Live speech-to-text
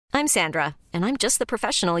I'm Sandra, and I'm just the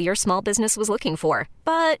professional your small business was looking for.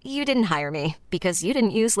 But you didn't hire me because you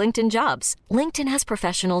didn't use LinkedIn Jobs. LinkedIn has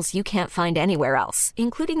professionals you can't find anywhere else,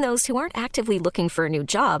 including those who aren't actively looking for a new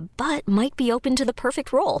job, but might be open to the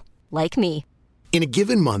perfect role, like me. In a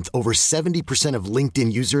given month, over 70% of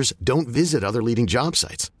LinkedIn users don't visit other leading job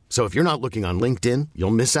sites. So if you're not looking on LinkedIn,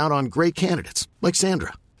 you'll miss out on great candidates like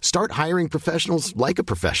Sandra. Start hiring professionals like a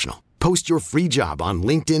professional. Post your free job on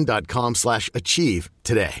linkedin.com/achieve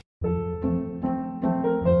today.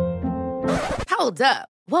 Hold up.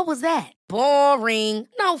 What was that? Boring.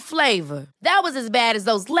 No flavor. That was as bad as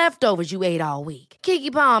those leftovers you ate all week.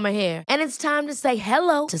 Keke Palmer here, and it's time to say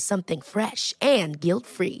hello to something fresh and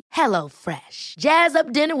guilt-free. Hello Fresh. Jazz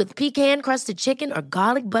up dinner with pecan-crusted chicken or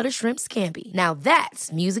garlic butter shrimp scampi. Now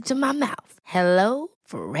that's music to my mouth. Hello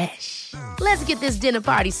Fresh. Let's get this dinner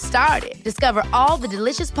party started. Discover all the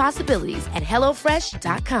delicious possibilities at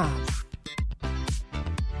hellofresh.com.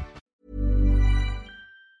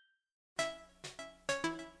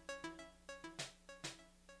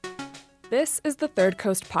 This is the Third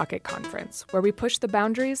Coast Pocket Conference, where we push the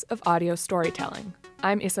boundaries of audio storytelling.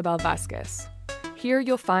 I'm Isabel Vasquez. Here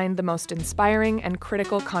you'll find the most inspiring and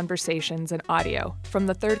critical conversations in audio from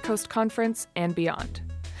the Third Coast Conference and beyond.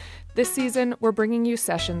 This season, we're bringing you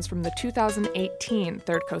sessions from the 2018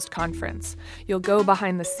 Third Coast Conference. You'll go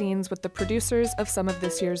behind the scenes with the producers of some of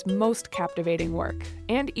this year's most captivating work.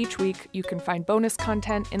 And each week, you can find bonus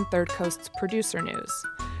content in Third Coast's producer news.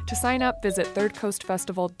 To sign up, visit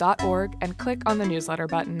thirdcoastfestival.org and click on the newsletter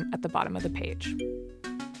button at the bottom of the page.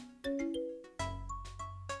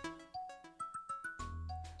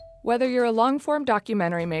 Whether you're a long-form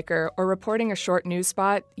documentary maker or reporting a short news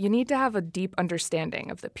spot, you need to have a deep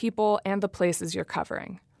understanding of the people and the places you're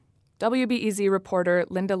covering. WBEZ reporter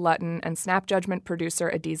Linda Lutton and Snap Judgment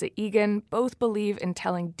producer Adizah Eghan both believe in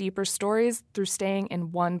telling deeper stories through staying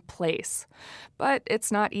in one place. But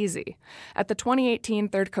it's not easy. At the 2018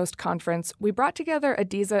 Third Coast Conference, we brought together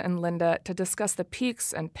Adizah and Linda to discuss the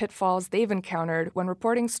peaks and pitfalls they've encountered when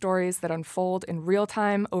reporting stories that unfold in real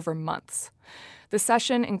time over months. The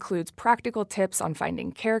session includes practical tips on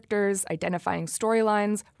finding characters, identifying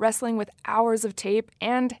storylines, wrestling with hours of tape,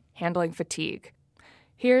 and handling fatigue.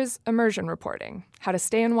 Here's immersion reporting, how to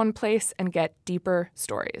stay in one place and get deeper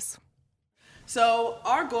stories. So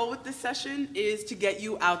our goal with this session is to get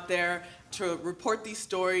you out there to report these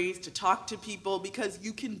stories, to talk to people, because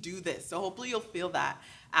you can do this. So hopefully you'll feel that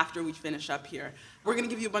after we finish up here. We're gonna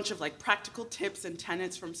give you a bunch of practical tips and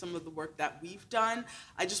tenets from some of the work that we've done.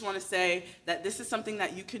 I just wanna say that this is something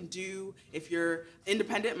that you can do if you're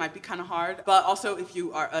independent. It might be kind of hard, but also if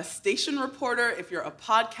you are a station reporter, if you're a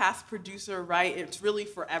podcast producer, right? It's really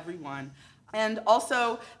for everyone. And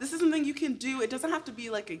also, this is something you can do. It doesn't have to be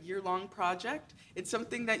a year-long project. It's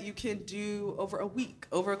something that you can do over a week,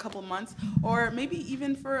 over a couple months, or maybe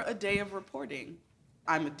even for a day of reporting.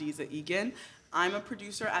 I'm Adizah Eghan. I'm a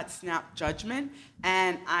producer at Snap Judgment,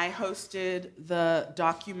 and I hosted the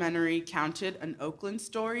documentary Counted, an Oakland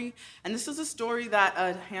Story. And this is a story that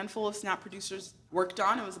a handful of Snap producers worked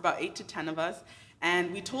on. It was about 8 to 10 of us.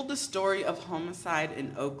 And we told the story of homicide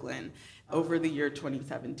in Oakland over the year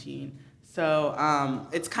 2017. So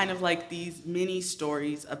it's kind of like these mini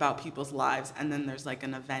stories about people's lives, and then there's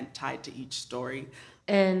an event tied to each story.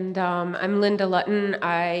 And I'm Linda Lutton.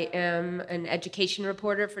 I am an education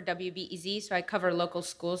reporter for WBEZ, so I cover local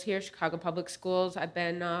schools here, Chicago Public Schools. I've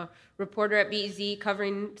been a reporter at BEZ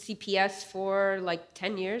covering CPS for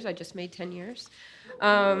 10 years. I just made 10 years.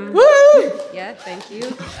 Woo! Yeah, thank you.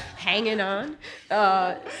 Hanging on.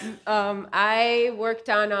 I worked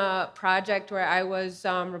on a project where I was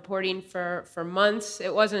reporting for months.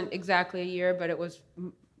 It wasn't exactly a year, but it was,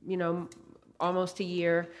 almost a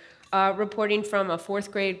year. Reporting from a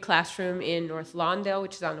 4th grade classroom in North Lawndale,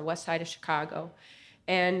 which is on the west side of Chicago.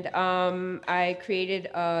 And I created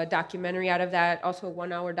a documentary out of that, also a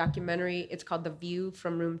 1-hour documentary. It's called The View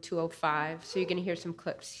from Room 205. So you're going to hear some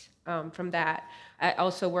clips from that. I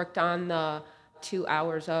also worked on the 2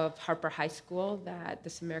 hours of Harper High School that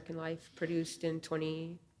This American Life produced in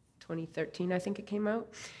 2013, I think it came out.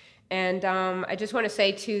 And I just want to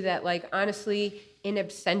say, too, that, honestly, in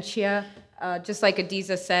absentia, just like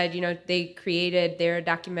Adizah said, they created their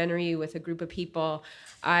documentary with a group of people.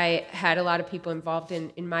 I had a lot of people involved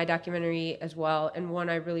in my documentary as well. And one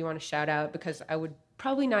I really want to shout out, because I would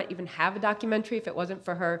probably not even have a documentary if it wasn't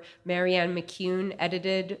for her. Marianne McCune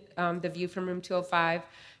edited The View from Room 205.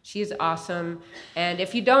 She is awesome. And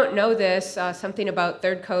if you don't know this, something about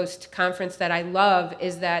Third Coast Conference that I love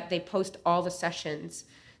is that they post all the sessions.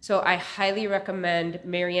 So I highly recommend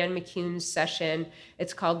Marianne McCune's session.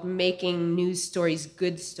 It's called Making News Stories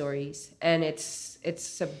Good Stories, and it's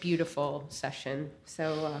a beautiful session.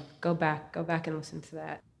 So go back and listen to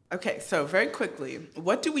that. Okay, so very quickly,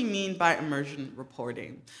 what do we mean by immersion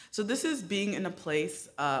reporting? So this is being in a place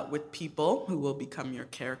with people who will become your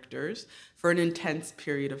characters for an intense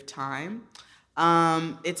period of time.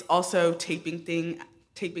 It's also taping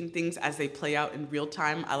things as they play out in real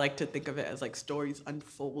time. I like to think of it as like stories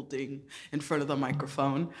unfolding in front of the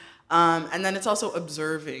microphone. And then it's also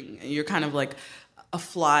observing. You're kind of like a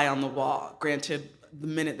fly on the wall. Granted, the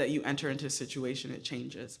minute that you enter into a situation, it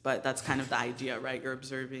changes. But that's kind of the idea, right? You're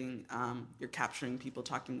observing, you're capturing people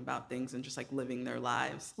talking about things and just like living their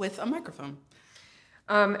lives with a microphone.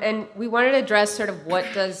 And we wanted to address sort of what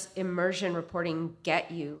does immersion reporting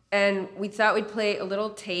get you? And we thought we'd play a little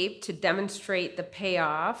tape to demonstrate the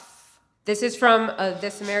payoff. This is from a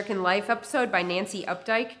This American Life episode by Nancy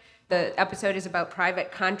Updike. The episode is about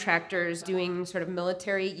private contractors doing sort of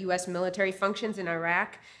U.S. military functions in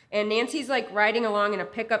Iraq. And Nancy's like riding along in a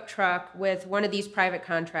pickup truck with one of these private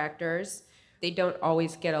contractors. They don't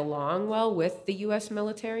always get along well with the U.S.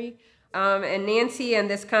 military. And Nancy and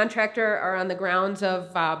this contractor are on the grounds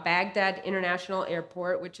of Baghdad International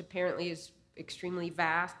Airport, which apparently is extremely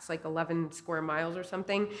vast. It's like 11 square miles or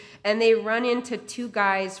something. And they run into two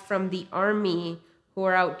guys from the Army who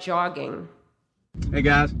are out jogging. Hey,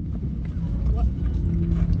 guys.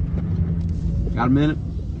 Got a minute?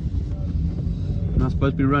 I'm not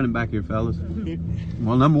supposed to be running back here, fellas.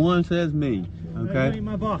 Well, number one says me, okay? You ain't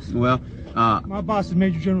my boss. Well, my boss is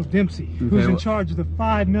Major General Dempsey, who's in charge of the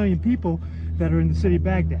 5 million people that are in the city of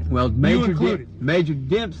Baghdad. Well, Major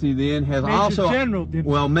Dempsey then has Major General Dempsey.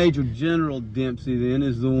 Well, Major General Dempsey then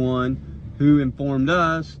is the one who informed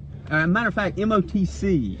us. Matter of fact,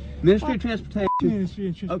 MOTC, Ministry of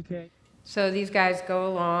Transportation. Okay. So these guys go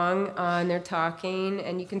along and they're talking,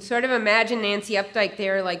 and you can sort of imagine Nancy Updike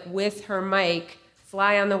there, like with her mic,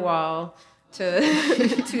 fly on the wall, to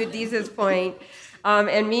Adiz's point.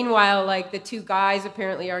 And meanwhile, like the two guys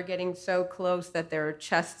apparently are getting so close that their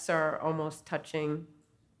chests are almost touching.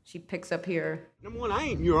 She picks up here. Number one, I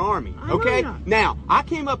ain't in your army, okay? Now, I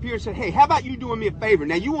came up here and said, hey, how about you doing me a favor?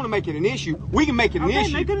 Now, you want to make it an issue, we can make it an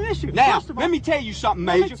issue. Make it an issue. Now, let me tell you something,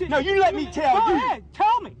 Major. No, you let me tell you. Go ahead,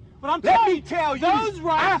 tell me. But I'm Let telling me tell you, those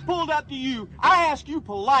rights. I pulled up to you, I asked you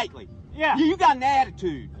politely. Yeah. You got an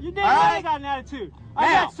attitude. You damn right I got an attitude.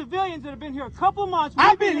 I got civilians that have been here a couple of months.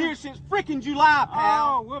 I've been here since freaking July,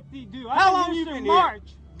 pal. Oh, whoop-de-doo. How long you been March.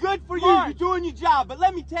 here? Good for you, March. you're doing your job, but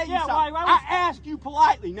let me tell you something. I asked you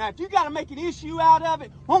politely. Now, if you got to make an issue out of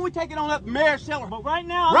it, why don't we take it on up to Mayor's Cellar? But right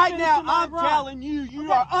now, I'm telling you,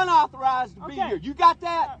 you are unauthorized to be here. You got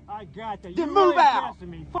that? I got that. Then You're move really out.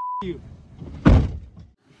 Me. F you.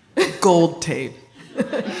 Gold tape.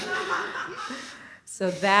 So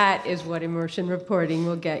that is what immersion reporting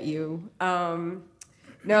will get you.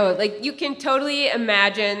 No, like you can totally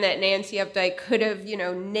imagine that Nancy Updike could have,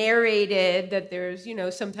 narrated that there's,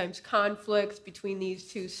 sometimes conflicts between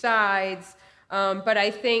these two sides. But I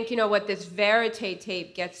think, what this verite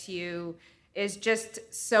tape gets you is just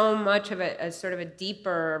so much of a sort of a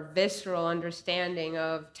deeper, visceral understanding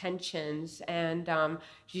of tensions, and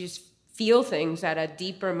you just feel things at a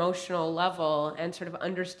deeper emotional level and sort of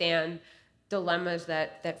understand dilemmas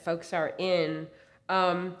that folks are in.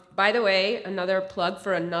 By the way, another plug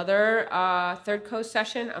for another Third Coast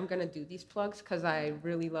session. I'm going to do these plugs because I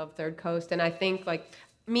really love Third Coast. And I think,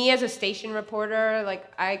 me as a station reporter,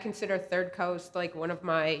 I consider Third Coast, one of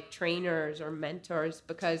my trainers or mentors,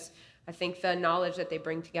 because I think the knowledge that they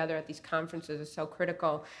bring together at these conferences is so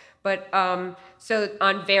critical. But so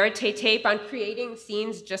on Verite Tape, on creating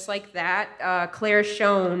scenes just like that, Claire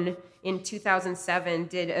Schoen in 2007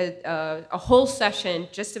 did a whole session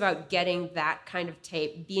just about getting that kind of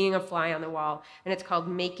tape, being a fly on the wall, and it's called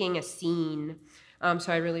Making a Scene.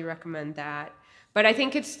 So I really recommend that. But I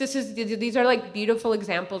think these are beautiful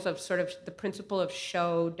examples of sort of the principle of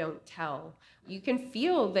show, don't tell. You can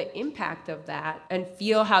feel the impact of that and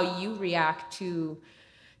feel how you react to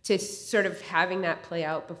sort of having that play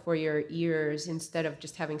out before your ears instead of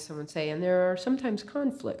just having someone say, and there are sometimes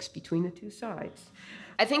conflicts between the two sides.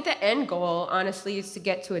 I think the end goal, honestly, is to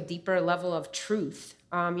get to a deeper level of truth.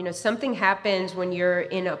 Something happens when you're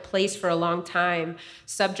in a place for a long time.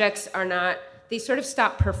 Subjects they sort of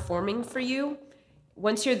stop performing for you.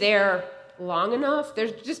 Once you're there long enough, there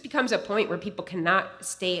just becomes a point where people cannot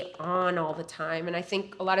stay on all the time. And I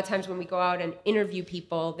think a lot of times when we go out and interview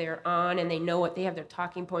people, they're on and they have their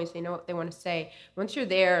talking points, they know what they want to say. Once you're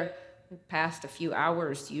there, past a few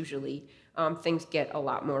hours usually, things get a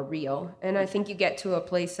lot more real. And I think you get to a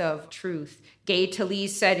place of truth. Gay Talese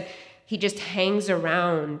said he just hangs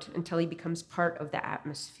around until he becomes part of the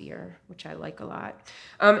atmosphere, which I like a lot.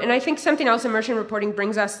 And I think something else immersion reporting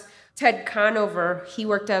brings us. Ted Conover, he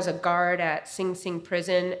worked as a guard at Sing Sing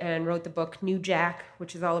prison and wrote the book New Jack,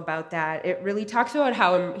 which is all about that. It really talks about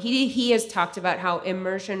how, he has talked about how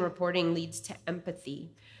immersion reporting leads to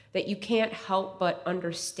empathy, that you can't help but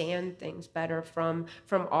understand things better from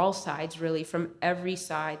all sides, really, from every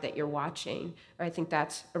side that you're watching. I think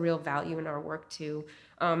that's a real value in our work, too.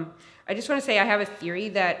 I just want to say I have a theory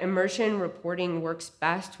that immersion reporting works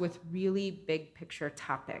best with really big picture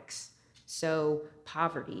topics. So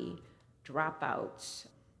poverty, dropouts,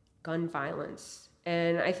 gun violence.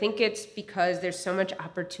 And I think it's because there's so much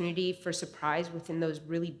opportunity for surprise within those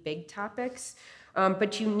really big topics.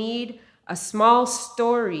 But you need a small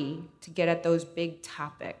story to get at those big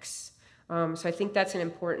topics. So I think that's an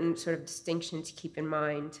important sort of distinction to keep in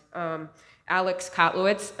mind. Alex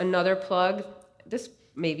Kotlowitz, another plug. This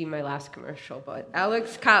may be my last commercial, but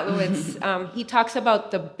Alex Kotlowitz, he talks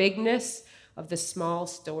about the bigness of the small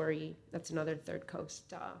story. That's another Third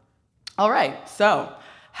Coast. All right, so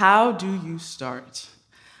how do you start?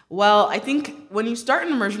 Well, I think when you start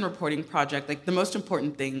an immersion reporting project, like the most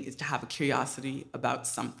important thing is to have a curiosity about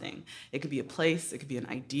something. It could be a place, it could be an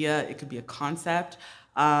idea, it could be a concept.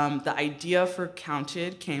 The idea for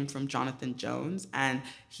Counted came from Jonathan Jones, and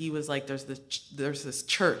he was like, there's this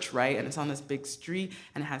church, right? And it's on this big street,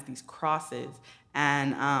 and it has these crosses.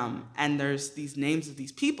 And there's these names of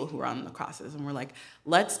these people who are on the crosses. And we're like,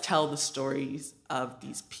 let's tell the stories of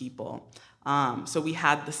these people. So we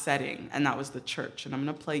had the setting, and that was the church. And I'm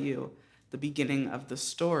going to play you the beginning of the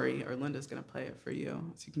story, or Linda's going to play it for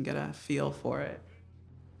you so you can get a feel for it.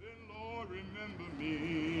 Then Lord, remember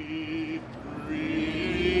me,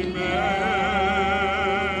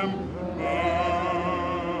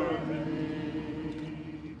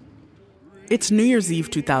 It's New Year's Eve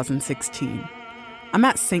 2016. I'm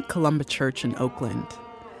at St. Columba Church in Oakland.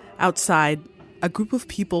 Outside, a group of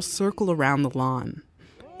people circle around the lawn.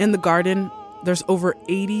 In the garden, there's over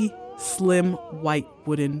 80 slim white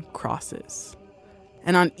wooden crosses.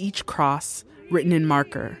 And on each cross, written in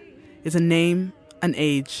marker, is a name, an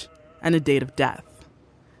age, and a date of death.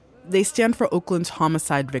 They stand for Oakland's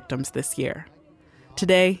homicide victims this year.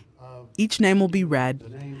 Today, each name will be read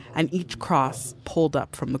and each cross pulled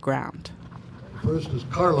up from the ground. First is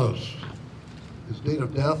Carlos. His date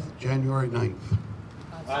of death, January 9th.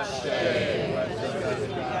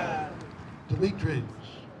 Demetrius.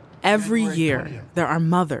 Every year, there are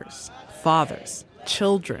mothers, fathers,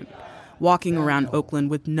 children walking around Oakland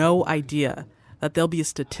with no idea that they'll be a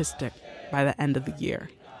statistic by the end of the year.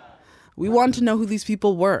 We want to know who these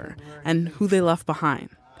people were and who they left behind.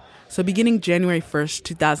 So beginning January 1st,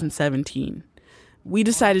 2017, we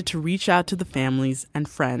decided to reach out to the families and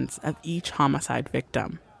friends of each homicide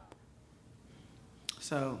victim.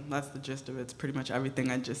 So that's the gist of it. It's pretty much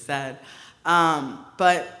everything I just said.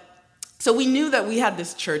 So we knew that we had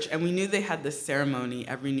this church, and we knew they had this ceremony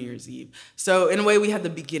every New Year's Eve. So in a way, we had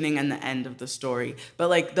the beginning and the end of the story.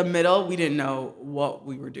 But like the middle, we didn't know what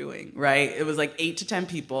we were doing, right? It was like 8 to 10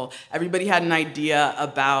 people. Everybody had an idea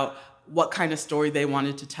about what kind of story they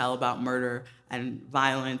wanted to tell about murder and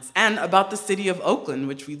violence, and about the city of Oakland,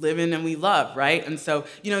 which we live in and we love, right? And so,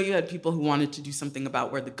 you had people who wanted to do something about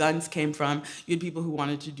where the guns came from. You had people who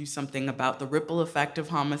wanted to do something about the ripple effect of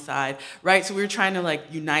homicide, right? So we were trying to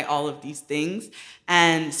unite all of these things.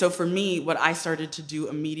 And so for me, what I started to do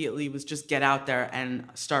immediately was just get out there and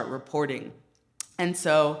start reporting. And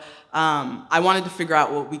so I wanted to figure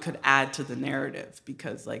out what we could add to the narrative,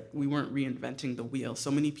 because we weren't reinventing the wheel. So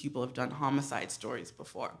many people have done homicide stories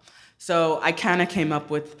before. So I kind of came up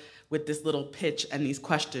with this little pitch and these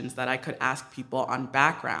questions that I could ask people on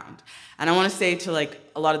background. And I want to say to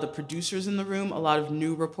a lot of the producers in the room, a lot of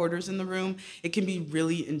new reporters in the room, it can be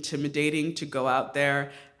really intimidating to go out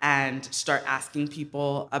there and start asking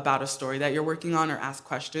people about a story that you're working on, or ask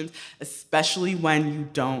questions, especially when you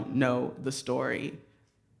don't know the story.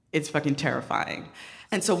 It's fucking terrifying.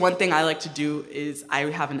 And so one thing I like to do is I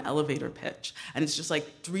have an elevator pitch, and it's just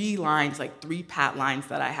 3 lines, 3 pat lines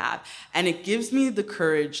that I have. And it gives me the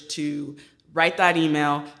courage to write that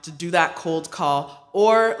email, to do that cold call,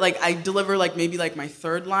 or I deliver maybe my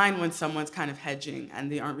 3rd line when someone's kind of hedging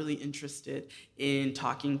and they aren't really interested in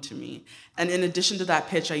talking to me. And in addition to that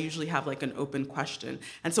pitch, I usually have an open question.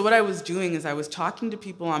 And so what I was doing is I was talking to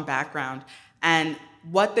people on background, and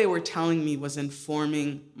what they were telling me was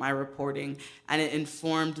informing my reporting, and it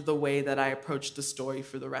informed the way that I approached the story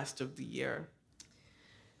for the rest of the year.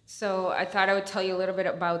 So I thought I would tell you a little bit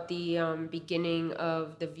about the beginning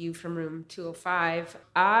of The View from Room 205.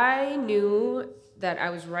 I knew that I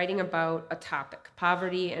was writing about a topic,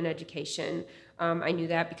 poverty and education. I knew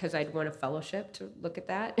that because I'd won a fellowship to look at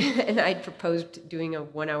that, and I'd proposed doing a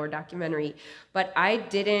 1-hour documentary. But I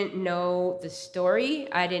didn't know the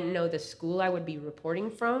story. I didn't know the school I would be reporting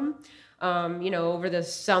from. Over the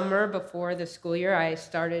summer before the school year, I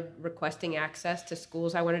started requesting access to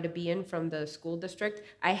schools I wanted to be in from the school district.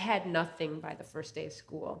 I had nothing by the first day of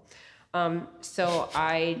school. So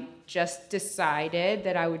I just decided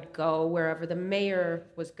that I would go wherever the mayor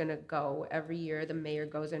was going to go. Every year, the mayor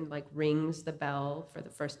goes and rings the bell for the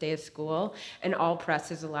first day of school, and all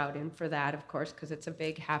press is allowed in for that, of course, because it's a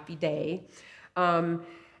big happy day.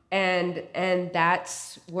 And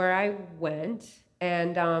that's where I went.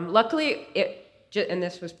 And luckily, and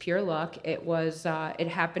this was pure luck, it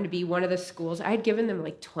happened to be one of the schools. I had given them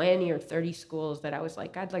 20 or 30 schools that I was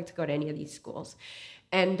like, I'd like to go to any of these schools.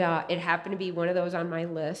 And it happened to be one of those on my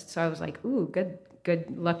list. So I was like, ooh, good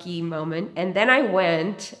lucky moment. And then I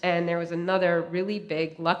went, and there was another really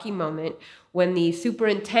big lucky moment when the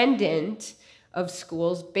superintendent of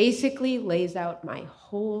schools basically lays out my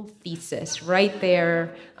whole thesis right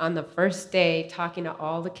there on the first day, talking to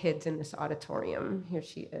all the kids in this auditorium. Here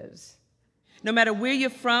she is. No matter where you're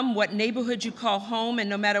from, what neighborhood you call home, and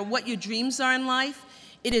no matter what your dreams are in life,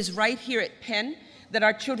 it is right here at Penn that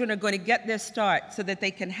our children are going to get their start so that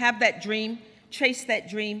they can have that dream, chase that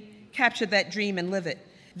dream, capture that dream, and live it.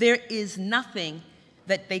 There is nothing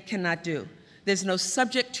that they cannot do. There's no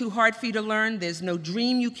subject too hard for you to learn. There's no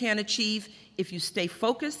dream you can't achieve if you stay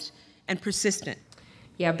focused and persistent.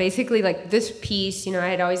 Yeah, basically this piece, I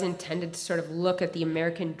had always intended to sort of look at the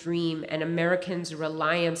American dream and Americans'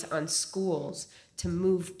 reliance on schools to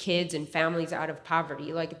move kids and families out of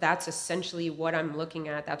poverty. That's essentially what I'm looking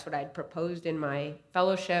at. That's what I'd proposed in my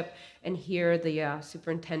fellowship. And here the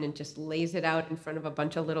superintendent just lays it out in front of a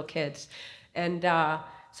bunch of little kids. And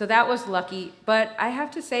so that was lucky. But I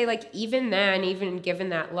have to say, even then, even given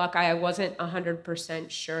that luck, I wasn't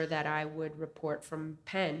 100% sure that I would report from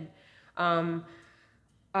Penn.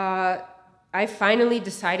 I finally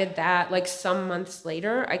decided that, some months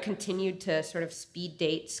later, I continued to sort of speed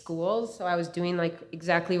date schools. So I was doing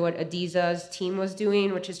exactly what Adiza's team was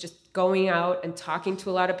doing, which is just going out and talking to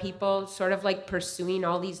a lot of people, sort of pursuing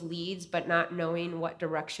all these leads, but not knowing what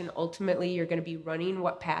direction ultimately you're going to be running,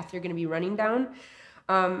 what path you're going to be running down.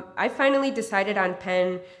 I finally decided on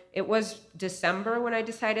Penn. It was December when I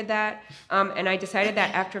decided that. And I decided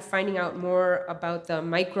that after finding out more about the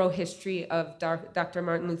micro-history of Dr.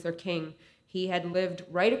 Martin Luther King. He had lived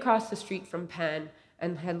right across the street from Penn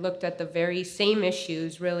and had looked at the very same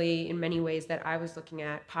issues, really, in many ways, that I was looking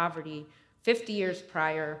at, poverty, 50 years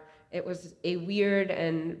prior. It was a weird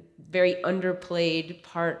and very underplayed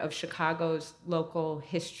part of Chicago's local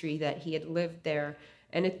history that he had lived there.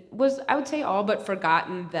 And it was, I would say, all but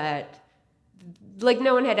forgotten that,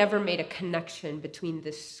 no one had ever made a connection between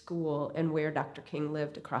this school and where Dr. King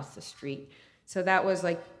lived across the street. So that was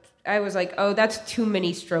I was like, oh, that's too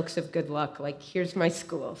many strokes of good luck. Here's my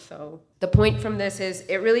school. So the point from this is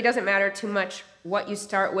it really doesn't matter too much what you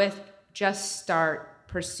start with. Just start,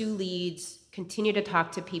 pursue leads, continue to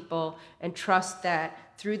talk to people, and trust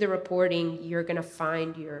that through the reporting, you're going to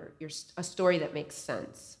find a story that makes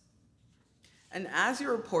sense. And as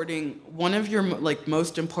you're reporting, one of your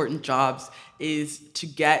most important jobs is to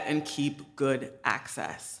get and keep good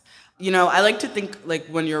access. I like to think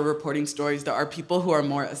when you're reporting stories, there are people who are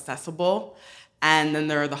more accessible, and then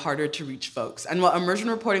there are the harder to reach folks. And what immersion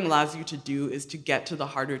reporting allows you to do is to get to the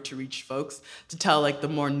harder to reach folks, to tell the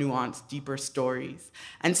more nuanced, deeper stories.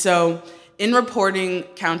 And so in reporting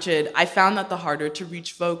Counted, I found that the harder to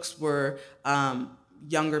reach folks were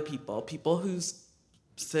younger people whose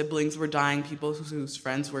siblings were dying, people whose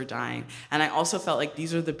friends were dying. And I also felt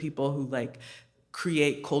these are the people who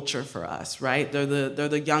create culture for us, right? They're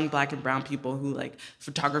the young Black and brown people who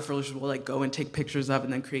photographers will go and take pictures of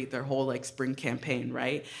and then create their whole spring campaign,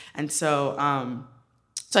 right? And so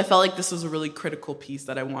so I felt this was a really critical piece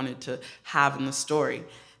that I wanted to have in the story.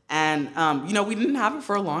 And we didn't have it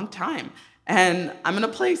for a long time. And I'm gonna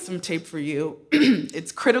play some tape for you.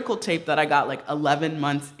 It's critical tape that I got 11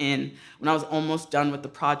 months in when I was almost done with the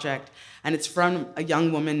project. And it's from a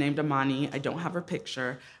young woman named Amani. I don't have her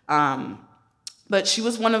picture. But she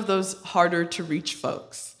was one of those harder to reach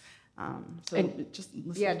folks. Just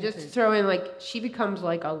throw in she becomes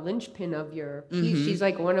a linchpin of your piece. Mm-hmm. She's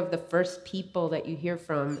one of the first people that you hear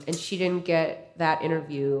from, and she didn't get that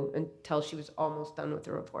interview until she was almost done with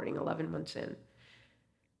the reporting, 11 months in.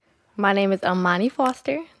 My name is Amani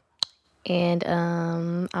Foster, and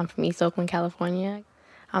I'm from East Oakland, California.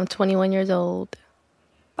 I'm 21 years old.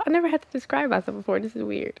 I never had to describe myself before. This is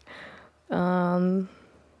weird. I'm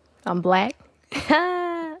black.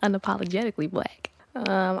 Unapologetically black.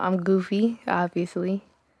 I'm goofy, obviously.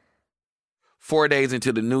 4 days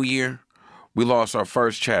into the new year, we lost our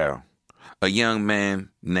first child, a young man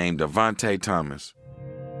named Devontae Thomas.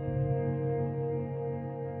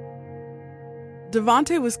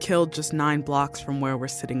 Devontae was killed just 9 blocks from where we're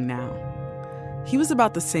sitting now. He was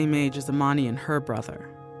about the same age as Imani and her brother.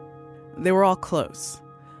 They were all close.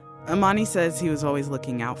 Imani says he was always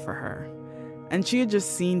looking out for her, and she had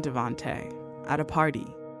just seen Devontae at a party.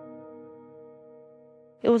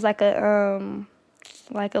 It was like a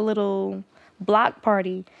little block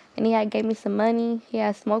party, and he had gave me some money. He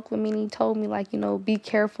had smoked with me, and he told me, like, be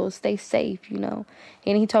careful, stay safe, And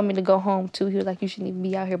he told me to go home, too. He was like, you shouldn't even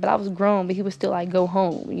be out here. But I was grown, but he was still like, go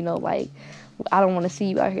home, like, I don't want to see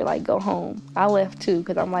you out here, like, go home. I left, too,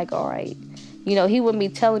 because I'm like, all right. He wouldn't be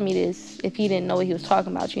telling me this if he didn't know what he was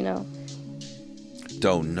talking about,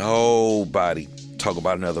 Don't nobody talk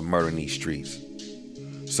about another murder in these streets.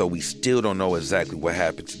 So we still don't know exactly what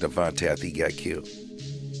happened to Devontae after he got killed.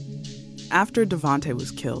 After Devontae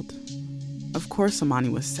was killed, of course Imani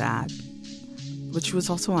was sad, but she was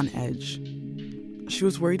also on edge. She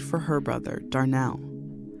was worried for her brother, Darnell.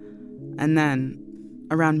 And then,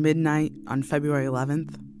 around midnight on February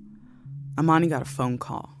 11th, Imani got a phone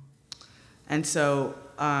call. And so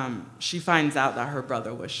she finds out that her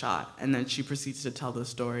brother was shot, and then she proceeds to tell the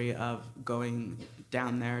story of going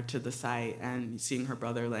down there to the site and seeing her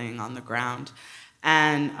brother laying on the ground.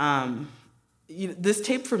 And this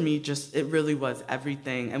tape for me it really was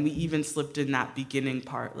everything. And we even slipped in that beginning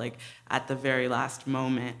part, like at the very last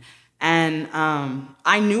moment. And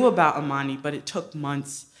I knew about Imani, but it took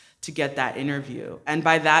months to get that interview. And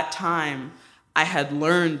by that time, I had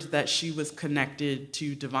learned that she was connected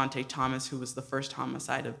to Devontae Thomas, who was the first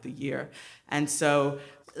homicide of the year. And so,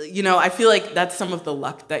 I feel like that's some of the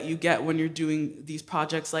luck that you get when you're doing these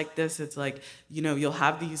projects like this. It's like, you'll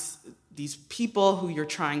have these people who you're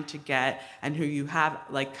trying to get and who you have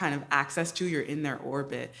like kind of access to, you're in their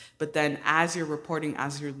orbit. But then as you're reporting,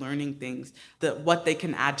 as you're learning things, what they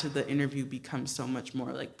can add to the interview becomes so much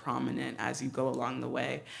more like prominent as you go along the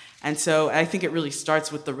way. And so I think it really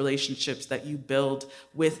starts with the relationships that you build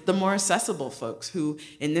with the more accessible folks who,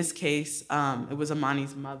 in this case, it was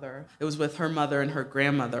Imani's mother. It was with her mother and her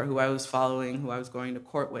grandmother who I was following, who I was going to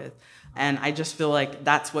court with. And I just feel like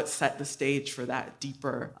that's what set the stage for that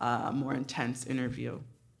deeper, more intense interview.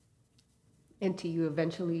 And to you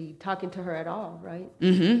eventually talking to her at all, right?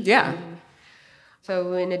 Mm-hmm, yeah. Mm-hmm.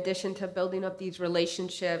 So in addition to building up these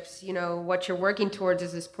relationships, what you're working towards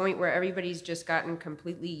is this point where everybody's just gotten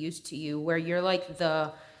completely used to you, where you're like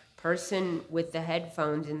the person with the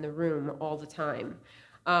headphones in the room all the time.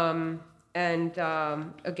 Again,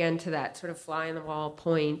 to that sort of fly on the wall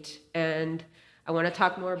point. And I want to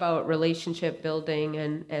talk more about relationship building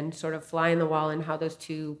and sort of fly on the wall and how those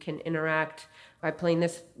two can interact by playing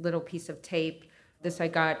this little piece of tape. This I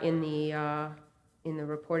got in the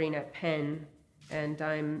reporting at Penn, and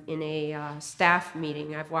I'm in a staff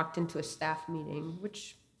meeting. I've walked into a staff meeting,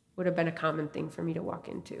 which would have been a common thing for me to walk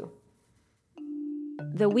into.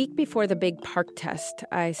 The week before the big park test,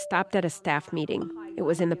 I stopped at a staff meeting. It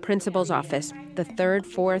was in the principal's office. The 3rd,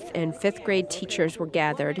 4th, and 5th grade teachers were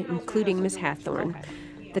gathered, including Ms. Hathorn.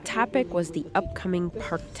 The topic was the upcoming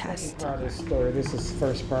park test. This story, this is the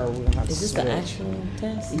first part we're going to have to Is this the actual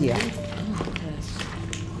test? Yeah. Oh, gosh.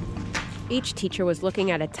 Each teacher was looking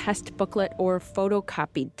at a test booklet or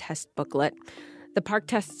photocopied test booklet. The park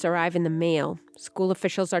tests arrive in the mail. School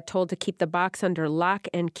officials are told to keep the box under lock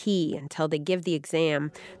and key until they give the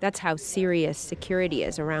exam. That's how serious security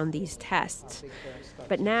is around these tests.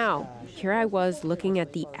 But now, here I was looking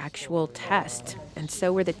at the actual test, and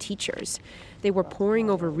so were the teachers. They were poring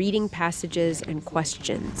over reading passages and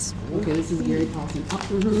questions. Okay, this is Gary Paulson. Oh,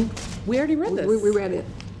 mm-hmm. We already read this. We read it.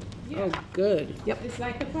 Yeah. Oh, good. Yep. It's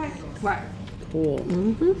like the practice. Right. Cool.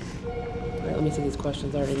 Mm-hmm. All right, let me see these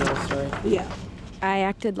questions. I already know the story. Yeah. I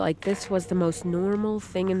acted like this was the most normal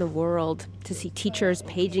thing in the world, to see teachers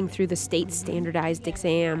paging through the state standardized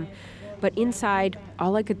exam. But inside,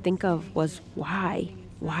 all I could think of was why?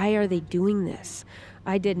 Why are they doing this?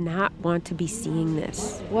 I did not want to be seeing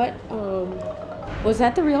this. What, was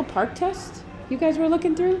that the real park test you guys were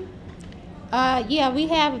looking through? Yeah, we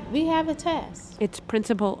have a test. It's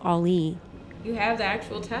Principal Ali. You have the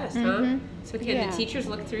actual test, huh? So can the teachers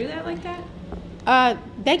look through that like that?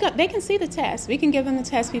 They can see the test. We can give them the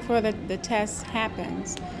test before the test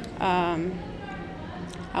happens. I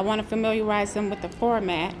want to familiarize them with the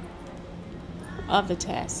format of the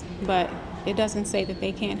test, but it doesn't say that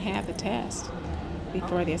they can't have the test.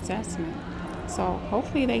 before the assessment. So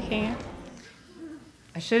hopefully they can.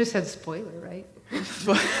 I should have said spoiler, right?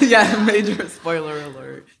 Yeah, major spoiler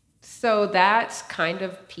alert. So that's kind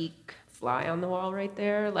of peak fly on the wall right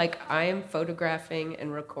there. Like, I am photographing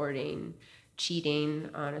and recording cheating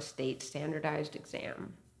on a state standardized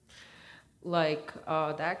exam. Like,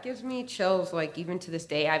 that gives me chills. Like, even to this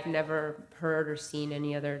day, I've never heard or seen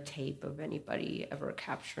any other tape of anybody ever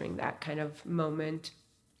capturing that kind of moment.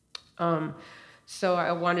 So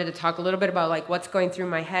I wanted to talk a little bit about like what's going through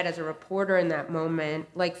my head as a reporter in that moment.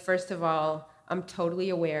 Like, first of all, I'm totally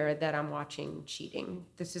aware that I'm watching cheating.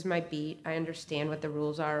 This is my beat. I understand what the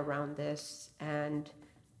rules are around this, and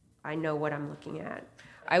I know what I'm looking at.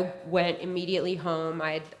 I went immediately home.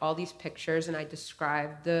 I had all these pictures, and I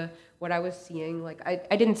described what I was seeing. Like,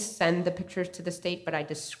 I didn't send the pictures to the state, but I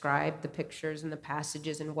described the pictures and the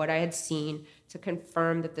passages and what I had seen to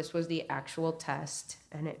confirm that this was the actual test,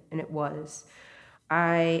 and it was.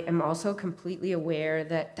 I am also completely aware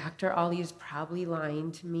that Dr. Ali is probably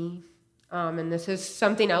lying to me. And this is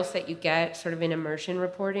something else that you get sort of in immersion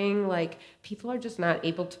reporting. Like, people are just not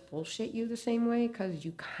able to bullshit you the same way because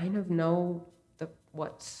you kind of know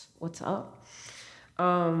what's up.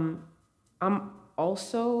 I'm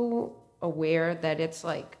also aware that it's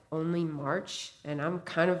like only March, and I'm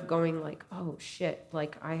kind of going like, oh shit,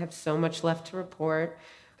 like I have so much left to report.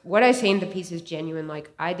 What I say in the piece is genuine. Like,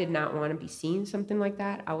 I did not want to be seeing something like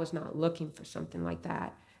that. I was not looking for something like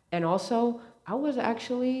that. And also, I was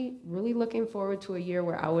actually really looking forward to a year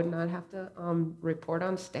where I would not have to report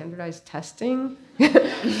on standardized testing,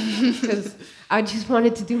 because I just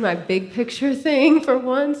wanted to do my big picture thing for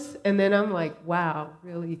once. And then I'm like, wow,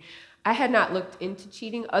 really? I had not looked into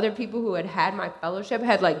cheating. Other people who had my fellowship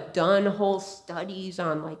had like done whole studies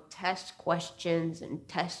on like test questions and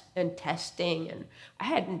testing, and I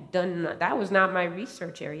hadn't done that. That was not my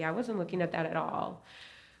research area. I wasn't looking at that at all.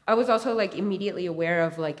 I was also like immediately aware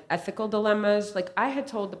of like ethical dilemmas. Like, I had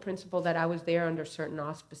told the principal that I was there under certain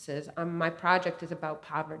auspices. My project is about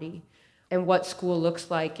poverty and what school looks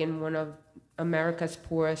like in one of America's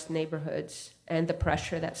poorest neighborhoods and the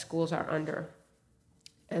pressure that schools are under.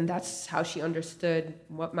 And that's how she understood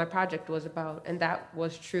what my project was about. And that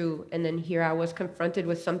was true. And then here I was confronted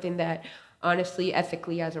with something that, honestly,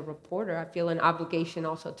 ethically, as a reporter, I feel an obligation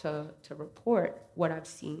also to report what I've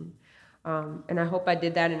seen. And I hope I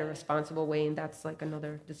did that in a responsible way, and that's like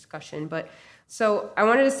another discussion. But so I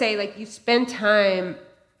wanted to say, like, you spend time,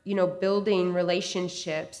 building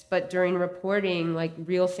relationships, but during reporting, like,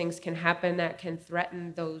 real things can happen that can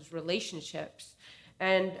threaten those relationships.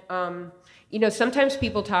 And, sometimes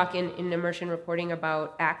people talk in immersion reporting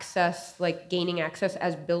about access, like gaining access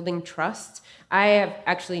as building trust. I have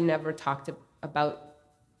actually never talked about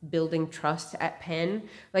building trust at Penn.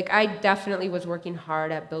 Like, I definitely was working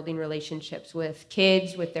hard at building relationships with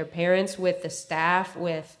kids, with their parents, with the staff,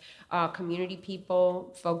 with community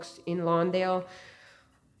people, folks in Lawndale.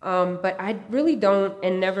 But I really don't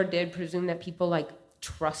and never did presume that people like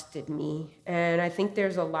trusted me. And I think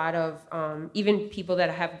there's a lot of, even people that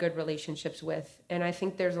I have good relationships with, and I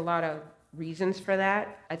think there's a lot of reasons for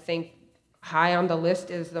that. I think high on the list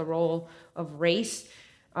is the role of race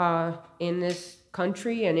in this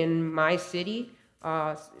country and in my city.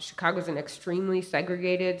 Chicago's an extremely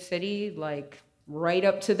segregated city, like right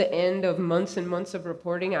up to the end of months and months of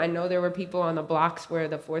reporting. I know there were people on the blocks where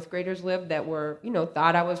the fourth graders lived that were,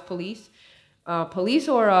 thought I was police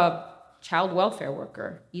or a child welfare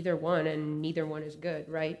worker, either one, and neither one is good,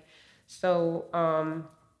 right? So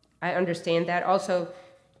I understand that. Also,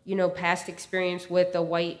 past experience with the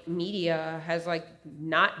white media has like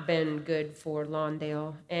not been good for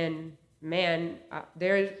Lawndale. And man,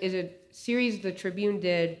 there is a series the Tribune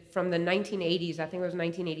did from the 1980s, I think it was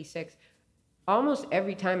 1986. Almost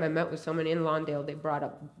every time I met with someone in Lawndale, they brought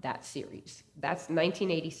up that series. That's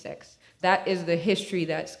 1986. That is the history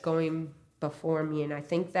that's going before me. And I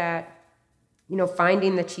think that,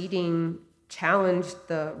 finding the cheating challenged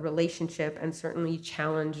the relationship and certainly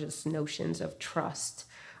challenges notions of trust.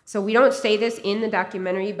 So we don't say this in the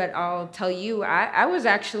documentary, but I'll tell you, I was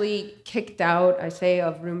actually kicked out,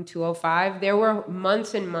 of room 205. There were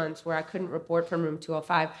months and months where I couldn't report from room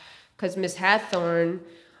 205 because Ms. Hathorn,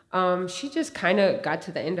 she just kind of got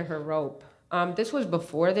to the end of her rope. This was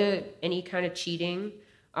before any kind of cheating.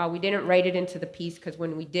 We didn't write it into the piece because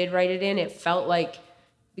when we did write it in, it felt like,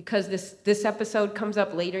 because this episode comes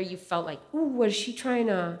up later, you felt like, ooh, was she trying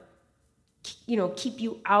to keep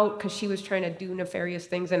you out because she was trying to do nefarious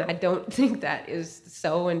things? And I don't think that is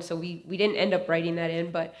so. And so we didn't end up writing that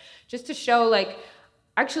in, but just to show, like,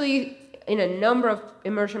 actually in a number of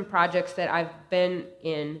immersion projects that I've been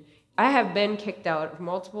in, I have been kicked out of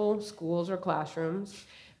multiple schools or classrooms,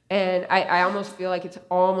 and I almost feel like it's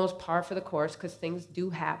almost par for the course because things do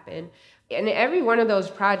happen. And every one of those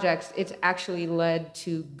projects, it's actually led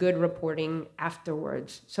to good reporting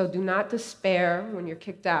afterwards. So do not despair when you're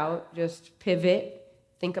kicked out. Just pivot,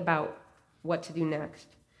 think about what to do next.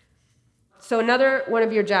 So another one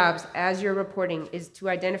of your jobs as you're reporting is to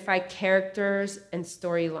identify characters and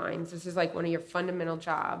storylines. This is like one of your fundamental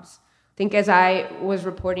jobs. I think as I was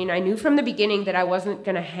reporting, I knew from the beginning that I wasn't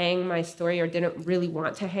going to hang my story or didn't really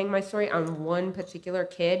want to hang my story on one particular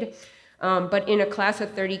kid. But in a class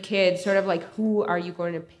of 30 kids, sort of like, who are you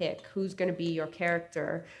going to pick? Who's going to be your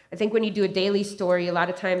character? I think when you do a daily story, a lot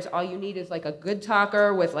of times all you need is like a good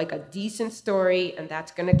talker with like a decent story, and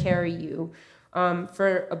that's going to carry you.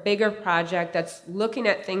 For a bigger project that's looking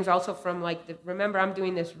at things also from like, remember I'm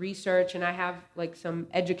doing this research and I have like some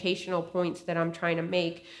educational points that I'm trying to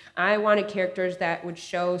make. I wanted characters that would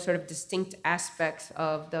show sort of distinct aspects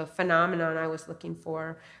of the phenomenon I was looking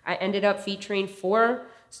for. I ended up featuring 4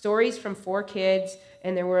 stories from 4 kids,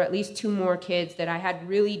 and there were at least 2 more kids that I had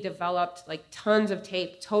really developed, like tons of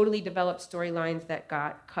tape, totally developed storylines that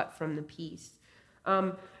got cut from the piece.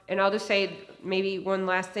 And I'll just say maybe one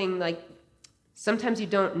last thing, like sometimes you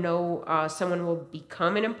don't know someone will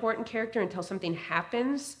become an important character until something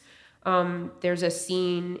happens. There's a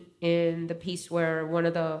scene in the piece where one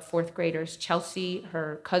of the 4th graders, Chelsea,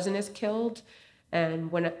 her cousin is killed.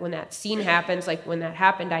 And when that scene happens, like when that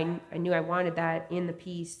happened, I knew I wanted that in the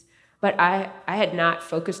piece. But I had not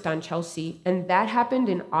focused on Chelsea. And that happened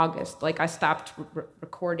in August. Like I stopped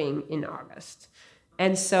recording in August.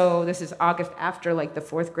 And so this is August after like the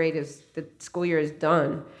 4th grade the school year is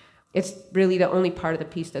done. It's really the only part of the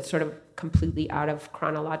piece that's sort of completely out of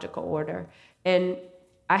chronological order. And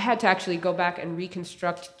I had to actually go back and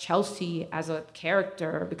reconstruct Chelsea as a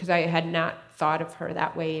character because I had not thought of her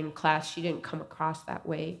that way in class. She didn't come across that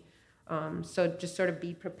way. So just sort of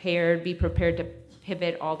be prepared to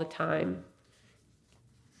pivot all the time.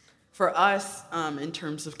 For us, in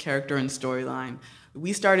terms of character and storyline,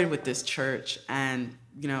 we started with this church, and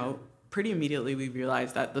pretty immediately we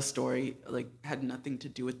realized that the story had nothing to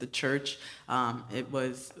do with the church.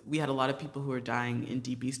 We had a lot of people who were dying in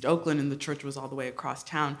deep East Oakland, and the church was all the way across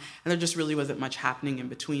town, and there just really wasn't much happening in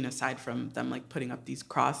between aside from them putting up these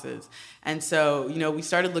crosses. And so we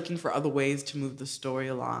started looking for other ways to move the story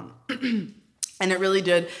along. And it really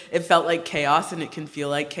did. It felt like chaos, and it can feel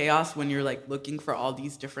like chaos when you're looking for all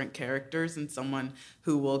these different characters and someone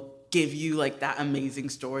who will give you that amazing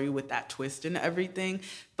story with that twist and everything.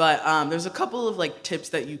 But there's a couple of tips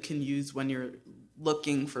that you can use when you're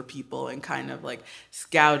looking for people and kind of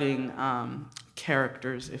scouting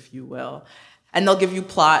characters, if you will. And they'll give you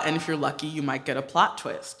plot, and if you're lucky, you might get a plot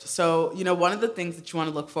twist. So, one of the things that you want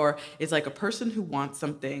to look for is a person who wants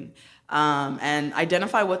something, and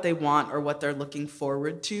identify what they want or what they're looking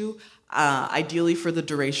forward to, ideally for the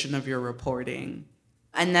duration of your reporting.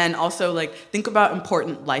 And then also think about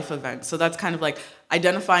important life events. So that's kind of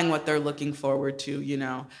identifying what they're looking forward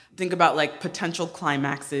to, Think about potential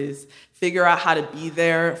climaxes, figure out how to be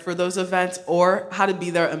there for those events or how to be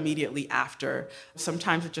there immediately after.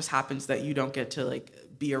 Sometimes it just happens that you don't get to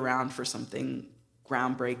be around for something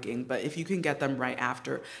groundbreaking, but if you can get them right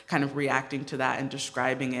after, kind of reacting to that and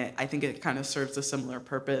describing it, I think it kind of serves a similar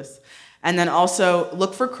purpose. And then also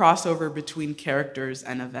look for crossover between characters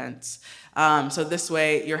and events. So this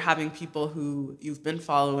way you're having people who you've been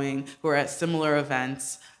following who are at similar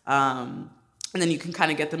events, and then you can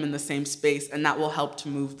kind of get them in the same space, and that will help to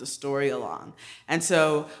move the story along. And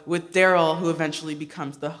so with Daryl, who eventually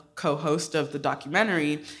becomes the co-host of the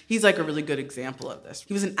documentary, he's a really good example of this.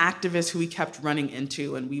 He was an activist who we kept running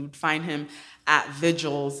into, and we would find him at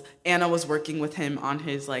vigils. Anna was working with him on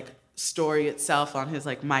his story itself, on his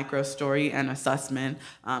micro story. Anna Sussman,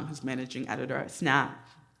 who's managing editor at Snap.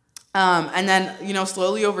 And then,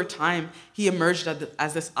 slowly over time, he emerged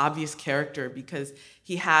as this obvious character because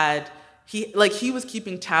he was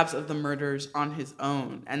keeping tabs of the murders on his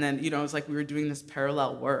own. And then, it was we were doing this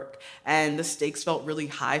parallel work, and the stakes felt really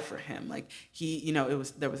high for him.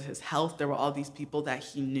 There was his health, there were all these people that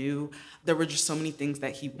he knew, there were just so many things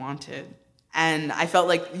that he wanted. And I felt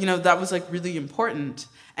that was really important.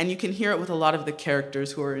 And you can hear it with a lot of the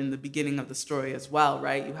characters who are in the beginning of the story as well,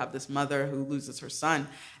 right? You have this mother who loses her son,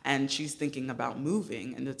 and she's thinking about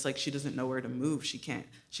moving, and it's she doesn't know where to move. She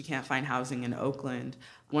can't find housing in Oakland.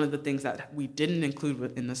 One of the things that we didn't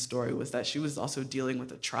include in the story was that she was also dealing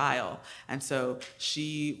with a trial, and so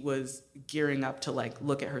she was gearing up to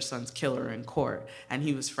look at her son's killer in court, and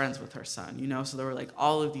he was friends with her son, So there were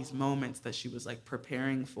all of these moments that she was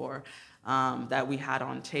preparing for. that we had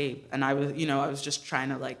on tape. And I was just trying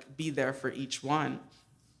to like be there for each one.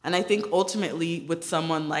 And I think ultimately with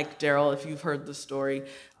someone like Daryl, if you've heard the story,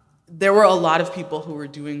 there were a lot of people who were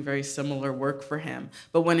doing very similar work for him.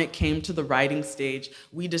 But when it came to the writing stage,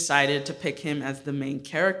 we decided to pick him as the main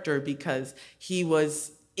character because he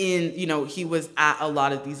was at a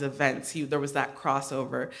lot of these events. There was that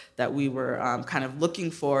crossover that we were kind of looking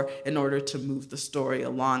for in order to move the story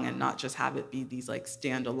along and not just have it be these like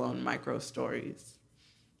standalone micro stories.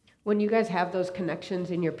 When you guys have those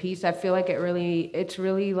connections in your piece, I feel like it's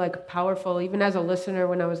really like powerful. Even as a listener,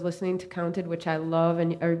 when I was listening to Counted, which I love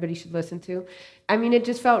and everybody should listen to, I mean, it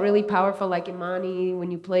just felt really powerful. Like Imani,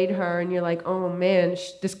 when you played her and you're like, oh man,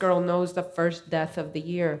 this girl knows the first death of the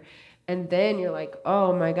year. And then you're like,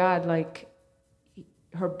 oh my God, like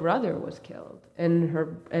her brother was killed and her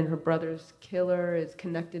brother's killer is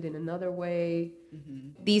connected in another way.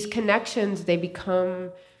 Mm-hmm. These connections, they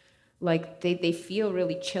become like they feel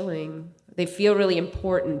really chilling. They feel really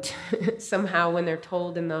important somehow when they're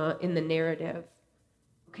told in the narrative.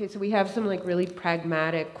 Okay, so we have some like really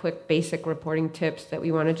pragmatic, quick, basic reporting tips that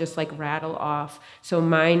we want to just like rattle off. So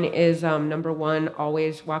mine is number one,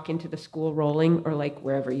 always walk into the school rolling or like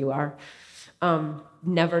wherever you are.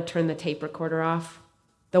 Never turn the tape recorder off.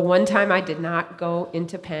 The one time I did not go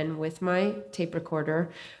into Penn with my tape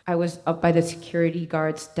recorder, I was up by the security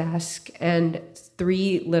guard's desk and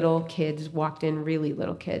 3 little kids walked in, really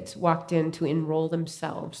little kids, walked in to enroll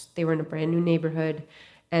themselves. They were in a brand new neighborhood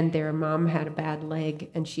and their mom had a bad leg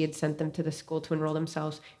and she had sent them to the school to enroll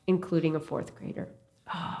themselves, including a 4th grader.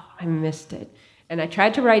 Oh, I missed it. And I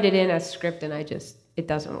tried to write it in as script and it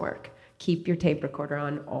doesn't work. Keep your tape recorder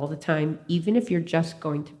on all the time, even if you're just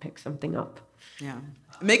going to pick something up. Yeah.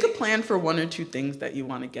 Make a plan for 1 or 2 things that you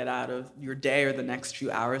want to get out of your day or the next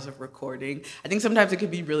few hours of recording. I think sometimes it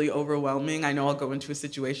could be really overwhelming. I know I'll go into a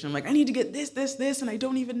situation, I'm like, I need to get this, and I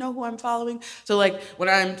don't even know who I'm following. So like when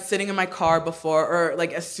I'm sitting in my car before, or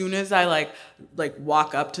like as soon as I like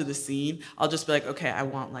walk up to the scene, I'll just be like, okay, I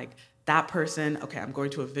want like that person. Okay, I'm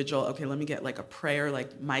going to a vigil. Okay, let me get like a prayer,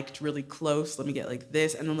 like mic'd really close. Let me get like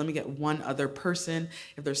this, and then let me get one other person.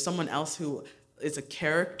 If there's someone else who is a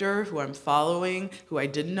character who I'm following, who I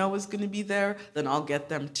didn't know was going to be there, then I'll get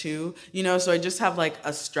them too. So I just have like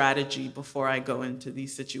a strategy before I go into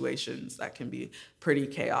these situations that can be pretty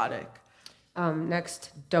chaotic. Next,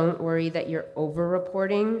 don't worry that you're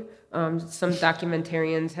over-reporting. Some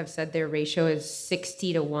documentarians have said their ratio is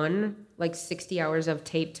 60-1, like 60 hours of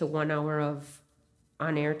tape to 1 hour of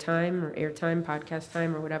on-air time or airtime, podcast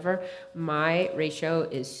time or whatever. My ratio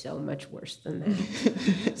is so much worse than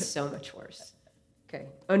that. So much worse. Okay,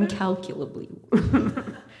 uncalculably.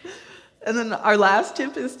 And then our last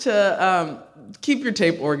tip is to keep your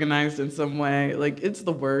tape organized in some way. Like, it's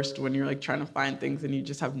the worst when you're like trying to find things and you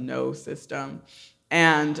just have no system.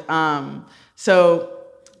 And so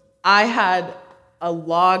I had a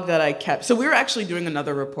log that I kept. So we were actually doing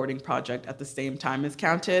another reporting project at the same time as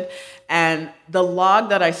Counted. And the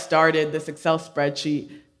log that I started, this Excel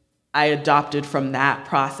spreadsheet, I adopted from that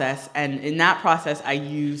process. And in that process, I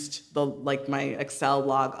used my Excel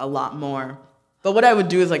log a lot more. But what I would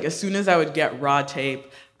do is like, as soon as I would get raw tape,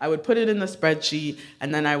 I would put it in the spreadsheet,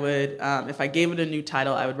 and then I would, if I gave it a new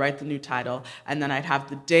title, I would write the new title, and then I'd have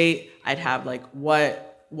the date, I'd have like what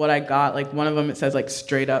I got, like one of them, it says like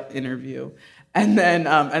straight up interview. And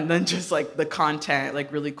then just like the content,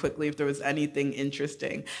 like really quickly, if there was anything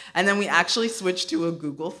interesting. And then we actually switched to a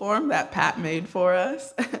Google form that Pat made for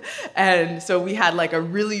us. And so we had like a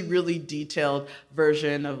really, really detailed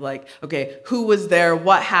version of like, okay, who was there,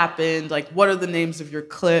 what happened, like what are the names of your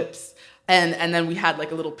clips? And then we had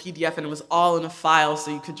like a little PDF and it was all in a file,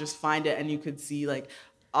 so you could just find it and you could see like,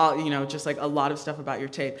 just like a lot of stuff about your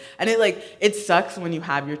tape. And it sucks when you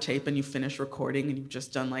have your tape and you finish recording and you've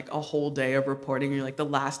just done like a whole day of reporting. And you're like, the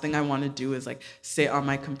last thing I want to do is like sit on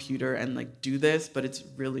my computer and like do this, but it's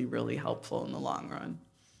really, really helpful in the long run.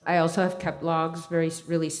 I also have kept logs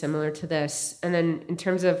really similar to this. And then in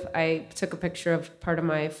terms of, I took a picture of part of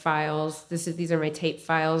my files. These are my tape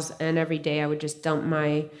files, and every day I would just dump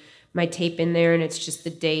my tape in there, and it's just the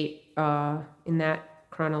date in that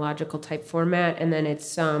chronological type format, and then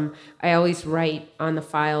it's I always write on the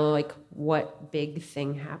file like what big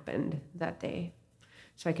thing happened that day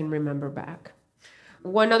so I can remember back.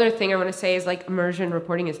 One other thing I want to say is like immersion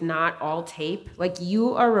reporting is not all tape. Like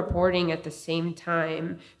you are reporting at the same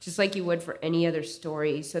time just like you would for any other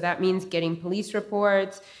story. So that means getting police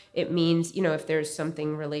reports. It means, if there's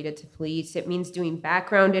something related to police, it means doing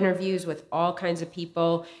background interviews with all kinds of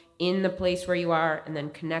people in the place where you are and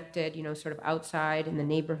then connected, sort of outside in the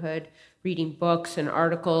neighborhood, reading books and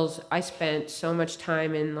articles. I spent so much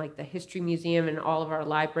time in like the History Museum and all of our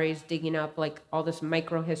libraries digging up like all this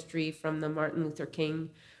microhistory from the Martin Luther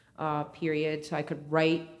King period, so I could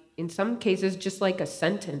write, in some cases, just like a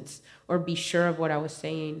sentence or be sure of what I was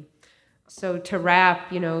saying. So to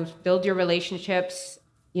wrap, build your relationships,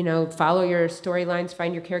 follow your storylines,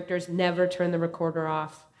 find your characters, never turn the recorder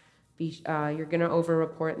off. You're going to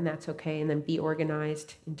over-report, and that's okay, and then be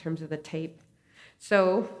organized in terms of the tape.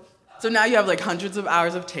 So now you have like hundreds of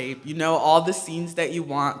hours of tape. You know all the scenes that you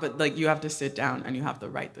want, but like you have to sit down and you have to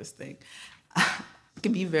write this thing. It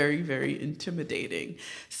can be very, very intimidating.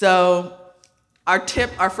 So our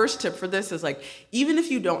first tip for this is like, even if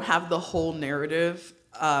you don't have the whole narrative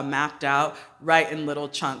mapped out, write in little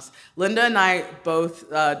chunks. Linda and I both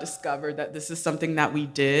discovered that this is something that we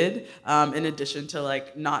did in addition to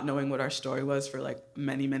like not knowing what our story was for like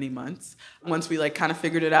many, many months. Once we like kind of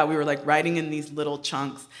figured it out, we were like writing in these little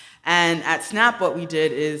chunks. And at Snap, what we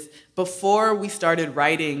did is before we started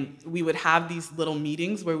writing, we would have these little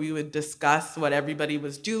meetings where we would discuss what everybody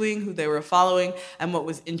was doing, who they were following, and what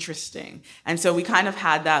was interesting. And so we kind of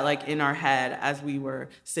had that like in our head as we were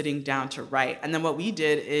sitting down to write. And then what we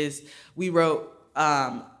did is we wrote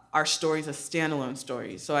our stories as standalone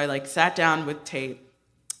stories. So I like sat down with tape,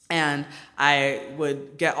 and I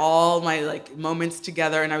would get all my like moments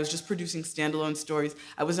together, and I was just producing standalone stories.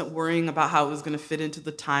 I wasn't worrying about how it was going to fit into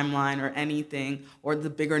the timeline or anything or the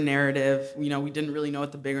bigger narrative. We didn't really know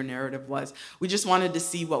what the bigger narrative was. We just wanted to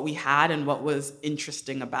see what we had and what was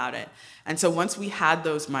interesting about it. And so once we had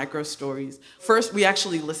those micro stories, first we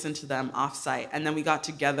actually listened to them offsite, and then we got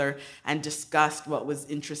together and discussed what was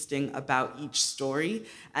interesting about each story.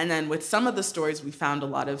 And then with some of the stories, we found a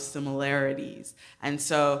lot of similarities. And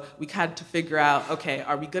so we had to figure out, okay,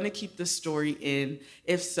 are we going to keep this story in?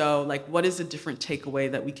 If so, like, what is a different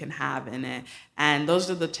takeaway that we can have in it? And those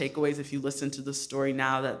are the takeaways, if you listen to the story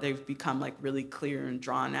now, that they've become like really clear and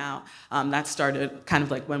drawn out. That started kind of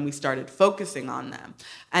like when we started focusing on them.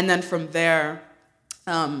 And then from there,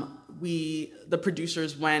 the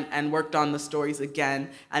producers went and worked on the stories again.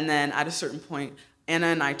 And then at a certain point, Anna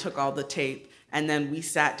and I took all the tape, and then we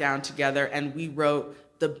sat down together and we wrote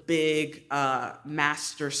the big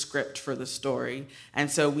master script for the story. And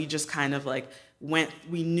so we just kind of like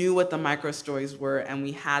we knew what the micro stories were, and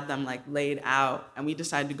we had them like laid out, and we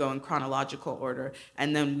decided to go in chronological order,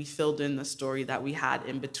 and then we filled in the story that we had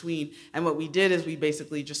in between. And what we did is we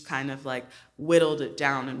basically just kind of like whittled it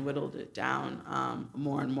down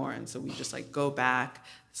more and more. And so we just like go back,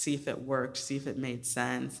 see if it worked, see if it made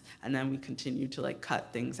sense, and then we continue to like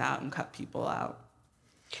cut things out and cut people out.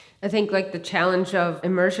 I think like the challenge of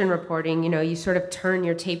immersion reporting, you sort of turn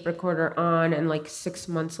your tape recorder on, and like 6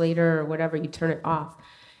 months later or whatever, you turn it off.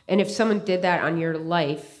 And if someone did that on your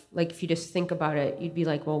life, like if you just think about it, you'd be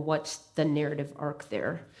like, well, what's the narrative arc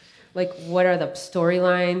there? Like, what are the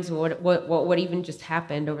storylines? What even just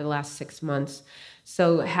happened over the last 6 months?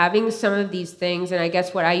 So having some of these things, and I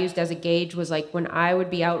guess what I used as a gauge was like when I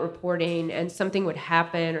would be out reporting and something would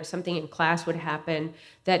happen or something in class would happen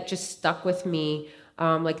that just stuck with me.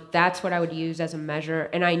 Like that's what I would use as a measure.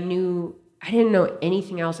 And I didn't know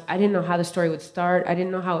anything else. I didn't know how the story would start. I didn't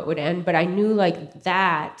know how it would end, but I knew like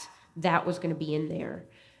that was going to be in there.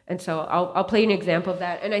 And so I'll play an example of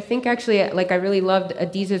that. And I think actually, like I really loved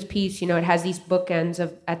Adizah's piece. It has these bookends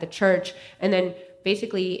at the church, and then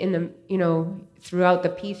basically in the, throughout the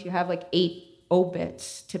piece, you have like 8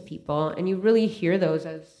 obits to people, and you really hear those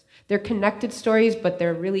as they're connected stories, but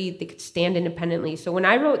they could stand independently. So when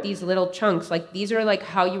I wrote these little chunks, like these are like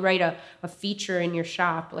how you write a feature in your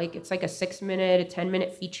shop. Like it's like a 6-minute, a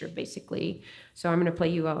 10-minute feature, basically. So I'm going to play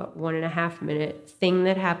you a 1.5-minute thing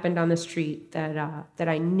that happened on the street that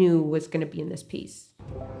I knew was going to be in this piece.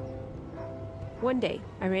 One day,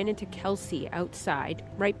 I ran into Kelsey outside,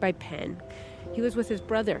 right by Penn. He was with his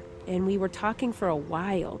brother, and we were talking for a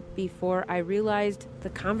while before I realized the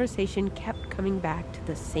conversation kept coming back to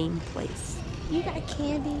the same place. You got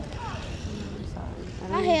candy? I'm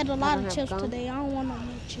sorry. I had a lot of chips today. I don't want no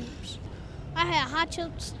more chips. I had hot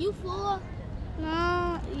chips. You full? No,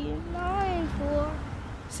 I ain't full.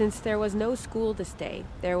 Since there was no school this day,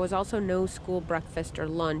 there was also no school breakfast or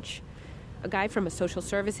lunch. A guy from a social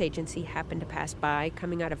service agency happened to pass by,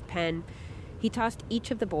 coming out of Penn. He tossed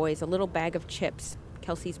each of the boys a little bag of chips.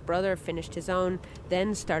 Kelsey's brother finished his own,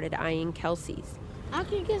 then started eyeing Kelsey's. I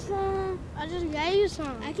can get some. I just gave you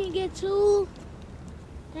some. I can get 2.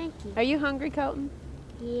 Thank you. Are you hungry, Colton?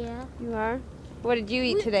 Yeah. You are? What did you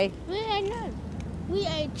eat today? We ate none. We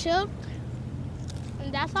ate chips,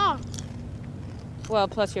 and that's all. Well,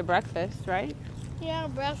 plus your breakfast, right? Yeah,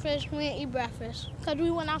 breakfast. We didn't eat breakfast because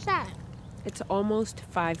we went outside. It's almost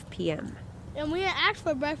 5 p.m. And we didn't ask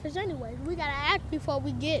for breakfast anyway. We gotta ask before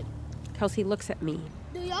we get. Kelsey looks at me.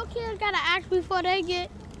 Do your kids gotta ask before they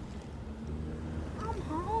get? I'm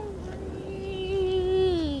hungry.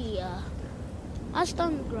 My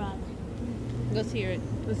stomach growling. Let's hear it.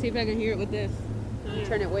 Let's see if I can hear it with this.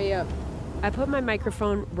 Turn it way up. I put my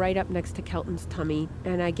microphone right up next to Kelton's tummy,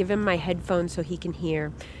 and I give him my headphones so he can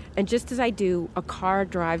hear. And just as I do, a car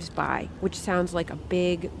drives by, which sounds like a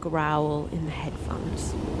big growl in the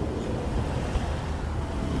headphones.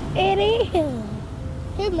 It is.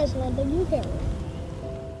 Hey, Miss Linda, you hear it?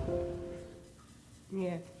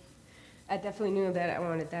 Yeah. I definitely knew that I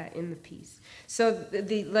wanted that in the piece. So,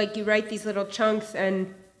 like, you write these little chunks,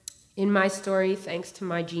 and in my story, thanks to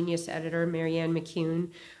my genius editor, Marianne McCune,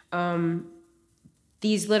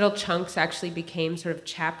 these little chunks actually became sort of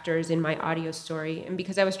chapters in my audio story. And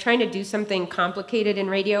because I was trying to do something complicated in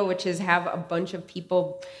radio, which is have a bunch of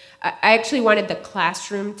people, I actually wanted the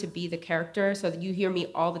classroom to be the character, so that you hear me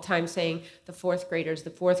all the time saying, the fourth graders, the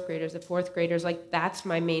fourth graders, the fourth graders, like that's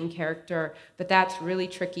my main character, but that's really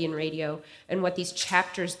tricky in radio. And what these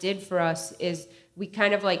chapters did for us is we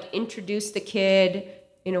kind of like introduce the kid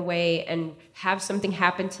in a way and have something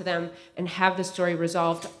happen to them and have the story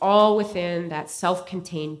resolved all within that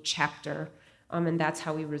self-contained chapter. And that's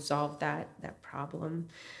how we resolved that problem.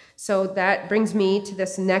 So that brings me to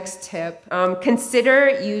this next tip.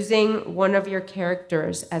 Consider using one of your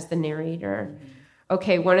characters as the narrator.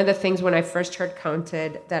 Okay, one of the things when I first heard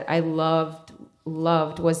Counted that I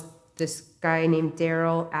loved was this guy named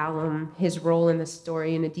Daryl Allen, his role in the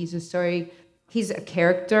story, in Adiz's story. He's a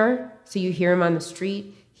character, so you hear him on the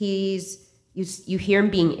street. You hear him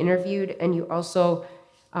being interviewed, and you also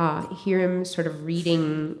hear him sort of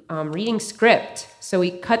reading script. So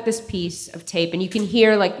we cut this piece of tape, and you can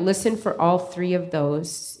hear, like, listen for all three of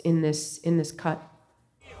those in this cut.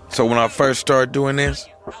 So when I first started doing this,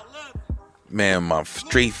 man, my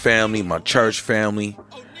street family, my church family,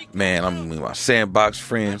 man, I mean my sandbox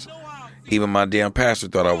friends, even my damn pastor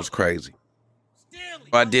thought I was crazy.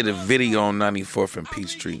 I did a video on 94th and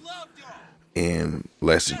Peachtree. In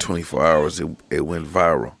less than 24 hours, it went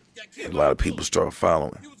viral. A lot of people started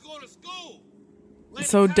following.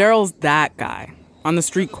 So Daryl's that guy on the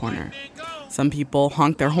street corner. Some people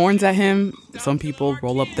honk their horns at him. Some people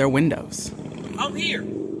roll up their windows. I'm here.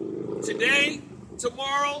 Today,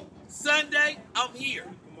 tomorrow, Sunday, I'm here.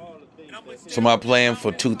 So my plan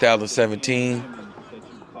for 2017,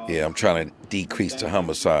 I'm trying to decrease the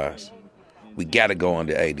homicides. We gotta go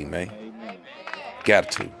under 80, man.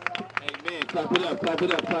 Got to. Clap it up, clap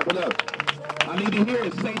it up, clap it up. I need to hear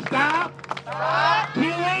it. Say stop. Stop.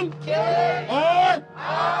 Killing. Killing. Or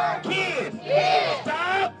kids. Kids.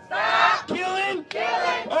 Stop. Stop. Killing.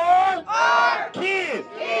 Killing. Or kids.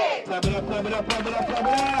 Kids. Clap it up, clap it up, clap it up, clap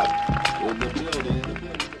it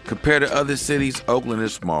up. Compared to other cities, Oakland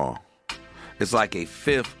is small. It's like a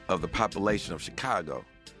fifth of the population of Chicago.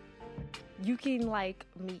 You can, like,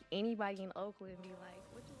 meet anybody in Oakland and be like,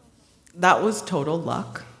 what you want? That was total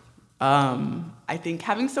luck. I think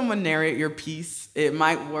having someone narrate your piece, it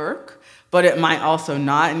might work, but it might also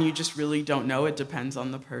not, and you just really don't know. It depends on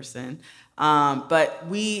the person. But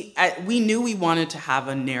we knew we wanted to have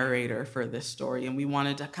a narrator for this story, and we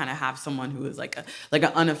wanted to kind of have someone who was like an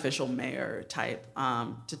unofficial mayor type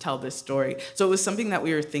to tell this story. So it was something that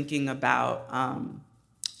we were thinking about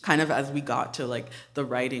kind of as we got to like the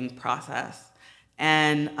writing process.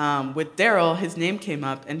 And with Daryl, his name came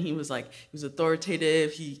up, and he was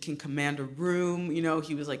authoritative, he can command a room, you know,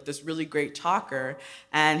 he was like this really great talker,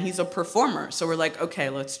 and he's a performer. So we're like, okay,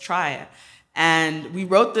 let's try it. And we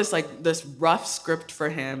wrote this rough script for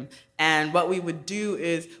him, and what we would do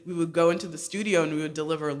is we would go into the studio and we would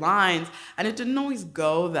deliver lines, and it didn't always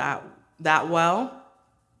go that well.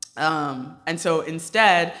 And so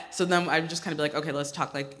instead, then I would just kind of be like, okay, let's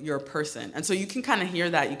talk like you're a person. And so you can kind of hear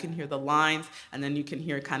that. You can hear the lines, and then you can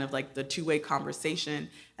hear kind of like the two-way conversation,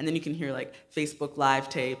 and then you can hear like Facebook Live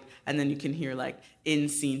tape, and then you can hear like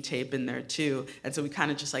in-scene tape in there too. And so we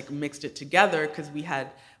kind of just like mixed it together because we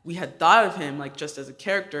had thought of him like just as a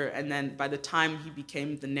character, and then by the time he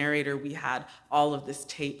became the narrator, we had all of this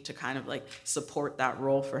tape to kind of like support that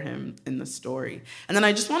role for him in the story. And then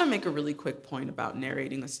I just want to make a really quick point about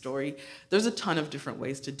narrating a story. There's a ton of different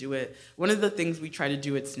ways to do it. One of the things we try to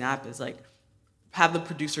do at Snap is like have the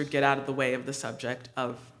producer get out of the way of the subject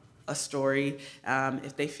of a story.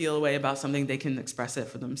 If they feel a way about something, they can express it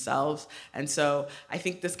for themselves. And so I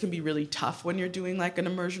think this can be really tough when you're doing like an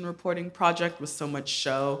immersion reporting project with so much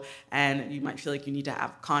show, and you might feel like you need to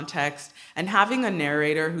have context. And having a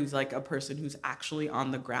narrator who's like a person who's actually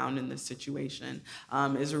on the ground in this situation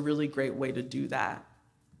is a really great way to do that.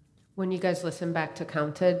 When you guys listen back to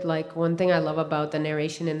Counted, like one thing I love about the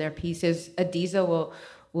narration in their piece is Adizah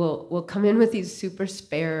will come in with these super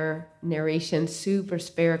spare narrations, super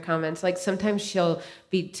spare comments. Like sometimes she'll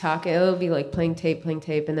be talking, it'll be like playing tape,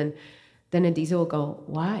 and then Adizah will go,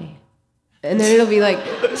 why? And then it'll be like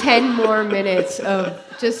 10 more minutes of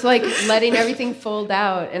just like letting everything fold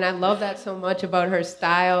out. And I love that so much about her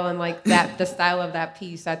style and like that, the style of that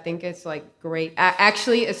piece. I think it's like great. I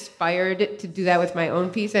actually aspired to do that with my own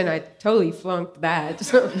piece and I totally flunked that.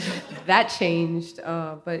 So that changed,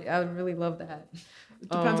 but I really love that. It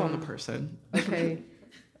depends on the person. Okay.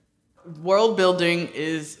 World building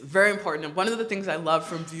is very important. And one of the things I love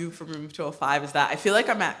from View from Room 205 is that I feel like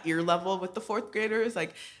I'm at ear level with the fourth graders.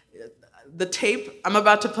 Like the tape, we're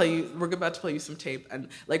about to play you some tape. And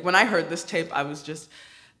like when I heard this tape, I was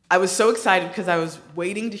so excited because I was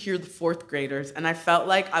waiting to hear the fourth graders. And I felt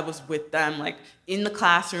like I was with them, like in the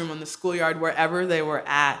classroom, on the schoolyard, wherever they were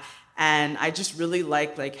at. And I just really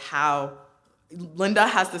like how Linda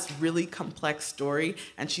has this really complex story,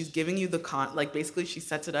 and she's giving you basically she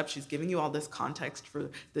sets it up. She's giving you all this context for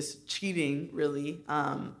this cheating, really.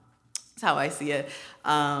 That's how I see it.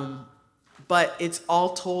 But it's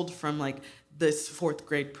all told from like this fourth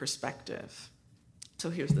grade perspective. So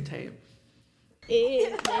here's the tape.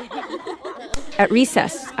 At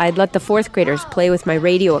recess, I'd let the fourth graders play with my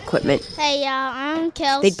radio equipment. Hey, y'all, I'm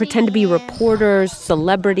Kelsey. They'd pretend to be reporters,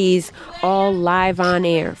 celebrities, all live on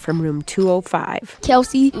air from room 205.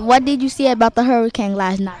 Kelsey, what did you see about the hurricane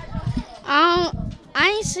last night? I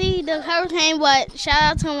ain't see the hurricane, but shout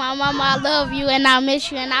out to my mama. I love you and I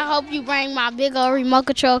miss you, and I hope you bring my big old remote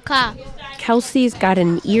control car. Kelsey's got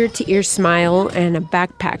an ear-to-ear smile and a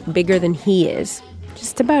backpack bigger than he is.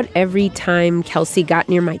 Just about every time Kelsey got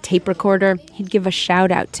near my tape recorder, he'd give a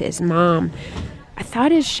shout-out to his mom. I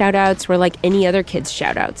thought his shout-outs were like any other kid's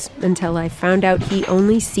shout-outs until I found out he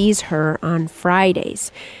only sees her on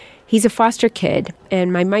Fridays. He's a foster kid,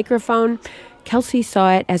 and my microphone, Kelsey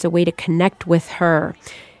saw it as a way to connect with her.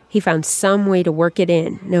 He found some way to work it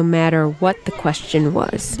in, no matter what the question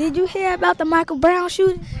was. Did you hear about the Michael Brown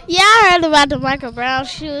shooting? Yeah, I heard about the Michael Brown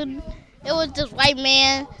shooting. It was this white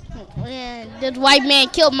man. This white man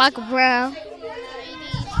killed Michael Brown. And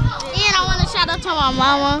I want to shout out to my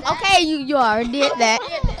mama. Okay, you already did that.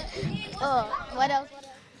 What else?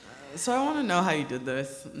 So I want to know how you did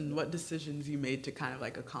this and what decisions you made to kind of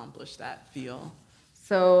like accomplish that feel.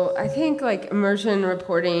 So I think like immersion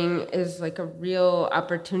reporting is like a real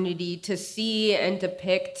opportunity to see and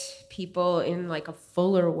depict people in like a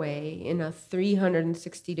fuller way, in a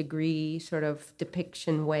 360-degree sort of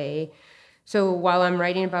depiction way. So while I'm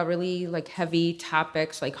writing about really like heavy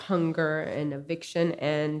topics like hunger and eviction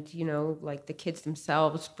and, you know, like the kids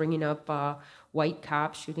themselves bringing up white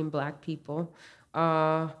cops shooting black people,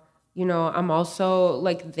 you know, I'm also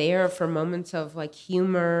like there for moments of like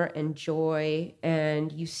humor and joy,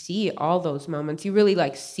 and you see all those moments. You really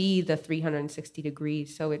like see the 360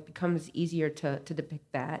 degrees, so it becomes easier to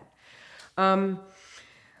depict that.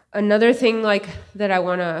 Another thing like that I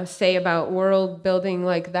want to say about world building,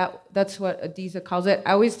 like that's what Adizah calls it.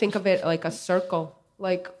 I always think of it like a circle.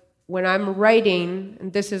 Like when I'm writing,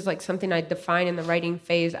 and this is like something I define in the writing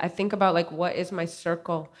phase, I think about like what is my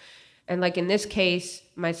circle? And like in this case,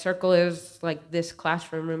 my circle is like this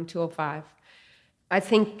classroom, room 205. I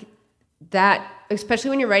think that, especially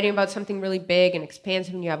when you're writing about something really big and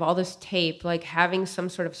expansive and you have all this tape, like having some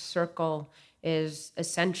sort of circle is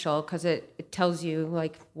essential because it tells you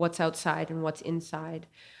like what's outside and what's inside.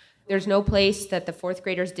 There's no place that the fourth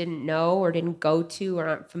graders didn't know or didn't go to or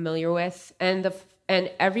aren't familiar with. And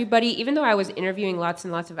everybody, even though I was interviewing lots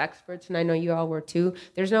and lots of experts, and I know you all were too,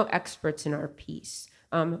 there's no experts in our piece.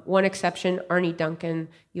 One exception, Arne Duncan,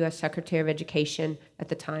 U.S. Secretary of Education at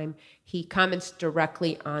the time, he comments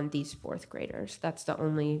directly on these fourth graders. That's the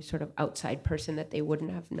only sort of outside person that they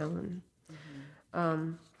wouldn't have known.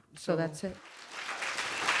 Mm-hmm. So that's it.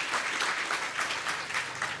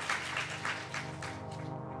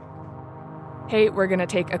 Hey, we're going to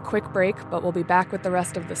take a quick break, but we'll be back with the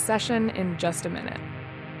rest of the session in just a minute.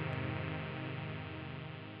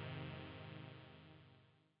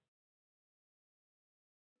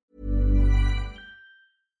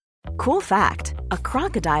 Cool fact, a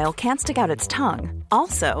crocodile can't stick out its tongue.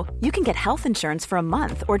 Also, you can get health insurance for a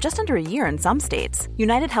month or just under a year in some states.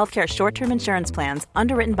 United Healthcare short-term insurance plans,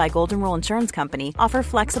 underwritten by Golden Rule Insurance Company, offer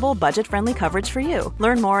flexible, budget-friendly coverage for you.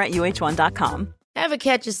 Learn more at uh1.com. Ever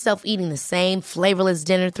catch yourself eating the same flavorless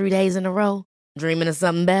dinner 3 days in a row? Dreaming of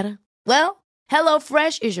something better? Well,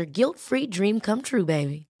 HelloFresh is your guilt-free dream come true,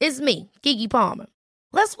 baby. It's me, Keke Palmer.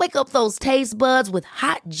 Let's wake up those taste buds with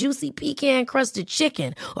hot, juicy pecan-crusted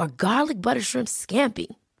chicken or garlic butter shrimp scampi.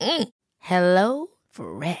 Hello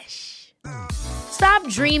Fresh. Stop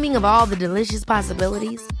dreaming of all the delicious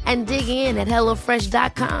possibilities and dig in at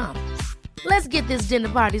HelloFresh.com. Let's get this dinner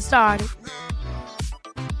party started.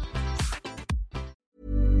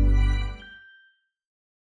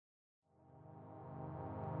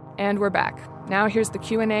 And we're back. Now here's the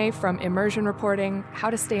Q&A from Immersion Reporting,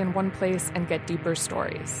 how to stay in one place and get deeper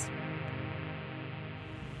stories.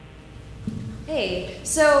 Hey,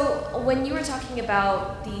 so when you were talking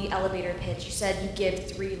about the elevator pitch, you said you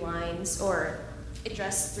give 3 lines or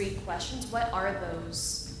address 3 questions. What are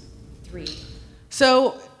those 3?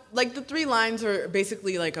 So, like, the 3 lines are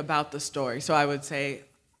basically, like, about the story. So I would say,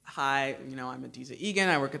 hi, I'm Adizah Egan.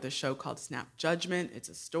 I work at this show called Snap Judgment. It's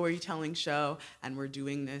a storytelling show, and we're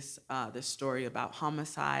doing this story about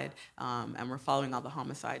homicide, and we're following all the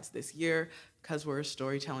homicides this year. Because we're a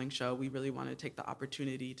storytelling show, we really want to take the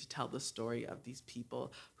opportunity to tell the story of these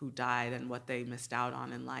people who died and what they missed out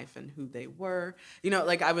on in life and who they were.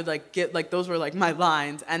 I would get those were my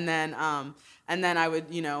lines, and then I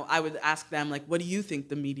would ask them what do you think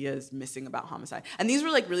the media is missing about homicide? And these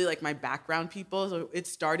were really my background people. So it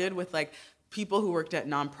started with people who worked at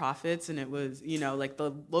nonprofits, and it was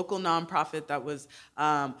the local nonprofit that was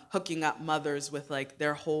hooking up mothers with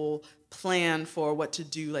their whole plan for what to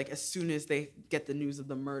do as soon as they get the news of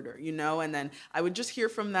the murder, and then I would just hear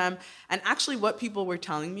from them. And actually what people were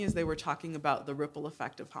telling me is they were talking about the ripple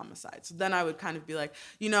effect of homicide. So then I would kind of be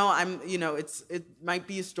it might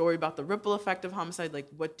be a story about the ripple effect of homicide,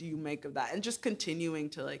 what do you make of that? And just continuing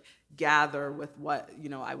to gather with what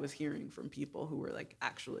I was hearing from people who were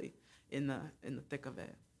actually in the thick of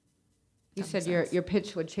it. You said your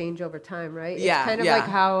pitch would change over time, right? Yeah, it's kind of like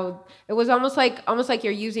how it was almost like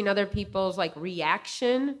you're using other people's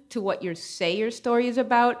reaction to what you say your story is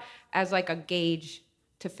about as a gauge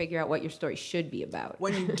to figure out what your story should be about.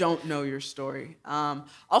 When you don't know your story.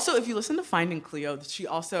 Also, if you listen to Finding Cleo,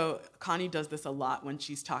 Connie does this a lot when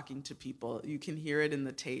she's talking to people. You can hear it in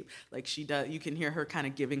the tape. You can hear her kind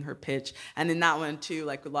of giving her pitch. And in that one too,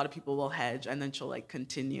 a lot of people will hedge and then she'll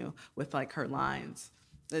continue with her lines.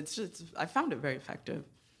 I found it very effective.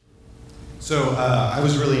 So I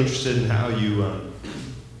was really interested in how you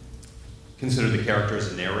consider the character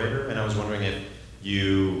as a narrator, and I was wondering if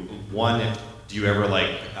do you ever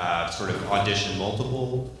sort of audition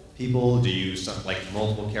multiple people? Do you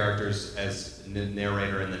multiple characters as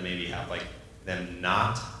narrator, and then maybe have them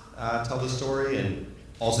not tell the story? And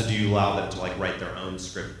also, do you allow them to write their own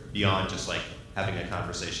script beyond just having a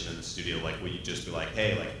conversation in the studio? Will you just be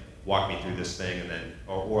hey, walk me through this thing, and then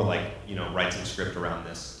or write some script around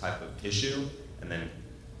this type of issue, and then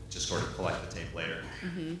just sort of collect the tape later?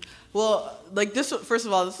 Mm-hmm. Well, first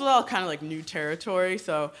of all, this was all kind of new territory.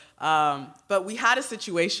 So, but we had a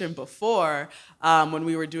situation before when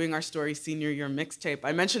we were doing our Story Senior Year mixtape.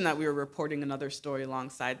 I mentioned that we were reporting another story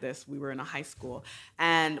alongside this. We were in a high school,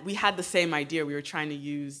 and we had the same idea. We were trying to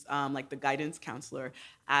use the guidance counselor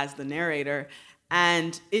as the narrator.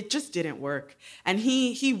 And it just didn't work. And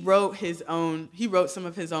he wrote some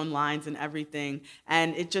of his own lines and everything.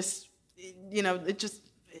 And it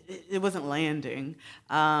wasn't landing.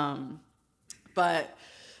 But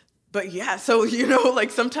yeah, so,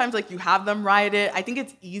 sometimes you have them write it. I think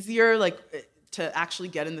it's easier to actually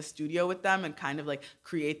get in the studio with them and kind of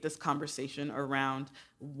create this conversation around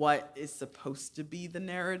what is supposed to be the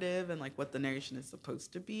narrative and what the narration is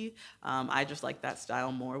supposed to be. I just like that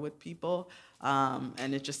style more with people,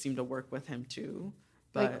 and it just seemed to work with him too.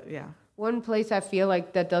 But yeah. One place I feel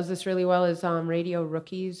that does this really well is Radio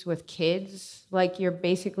Rookies with kids. You're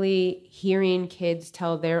basically hearing kids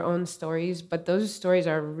tell their own stories, but those stories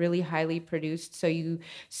are really highly produced, so you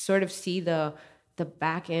sort of see the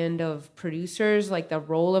back end of producers, the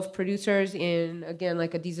role of producers in, again,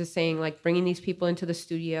 like Adizah's saying, bringing these people into the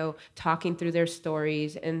studio, talking through their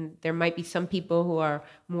stories. And there might be some people who are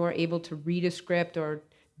more able to read a script or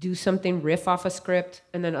do something, riff off a script,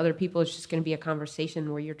 and then other people, it's just going to be a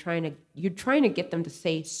conversation where you're trying to get them to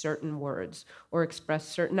say certain words or express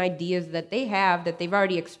certain ideas that they have that they've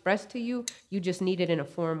already expressed to you. You just need it in a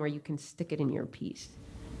form where you can stick it in your piece.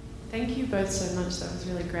 Thank you both so much. That was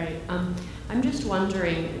really great. I'm just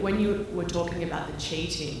wondering, when you were talking about the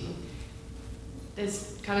cheating,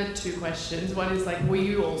 There's kind of two questions. One is like, were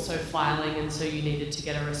you also filing and so you needed to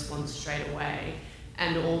get a response straight away?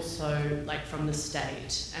 And also like from the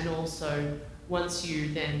state? And also once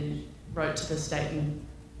you then wrote to the state and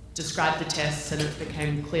described the tests and it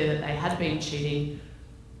became clear that they had been cheating,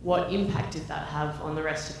 what impact did that have on the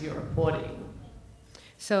rest of your reporting?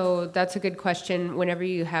 So that's a good question whenever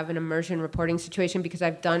you have an immersion reporting situation, because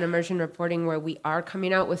I've done immersion reporting where we are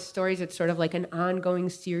coming out with stories. It's sort of like an ongoing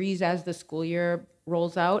series as the school year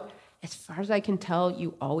rolls out. As far as I can tell,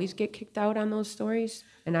 you always get kicked out on those stories,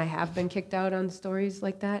 and I have been kicked out on stories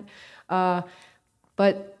like that.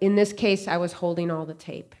 But in this case, I was holding all the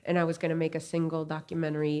tape, and I was going to make a single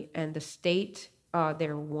documentary, and the state,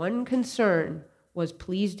 their one concern was,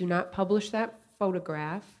 please do not publish that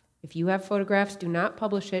photograph. If you have photographs, do not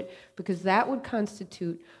publish it, because that would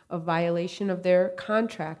constitute a violation of their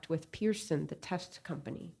contract with Pearson, the test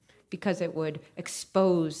company, because it would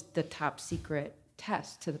expose the top secret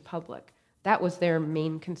test to the public. That was their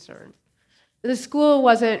main concern. The school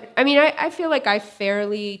wasn't, I feel like I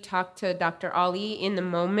fairly talked to Dr. Ali in the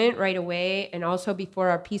moment right away, and also before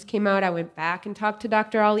our piece came out, I went back and talked to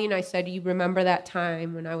Dr. Ali, and I said, you remember that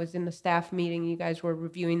time when I was in the staff meeting, you guys were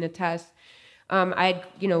reviewing the test?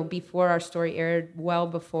 Before our story aired, well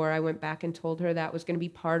before, I went back and told her that was going to be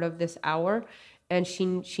part of this hour, and she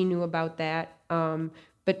knew about that.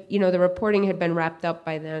 But the reporting had been wrapped up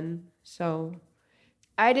by then, so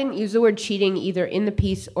I didn't use the word cheating either in the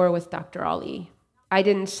piece or with Dr. Ali. I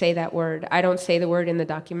didn't say that word. I don't say the word in the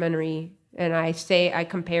documentary, and I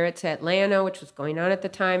compare it to Atlanta, which was going on at the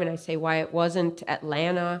time, and I say why it wasn't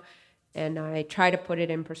Atlanta. And I try to put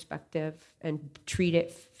it in perspective and treat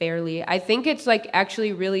it fairly. I think it's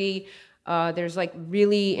actually really, there's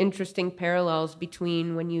really interesting parallels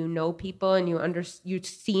between when you know people and you're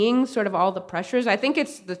seeing sort of all the pressures. I think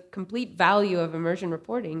it's the complete value of immersion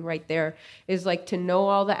reporting right there, is to know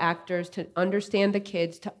all the actors, to understand the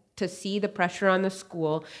kids, to see the pressure on the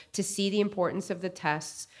school, to see the importance of the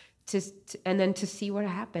tests, and then to see what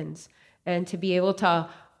happens, and to be able to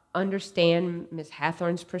understand Ms.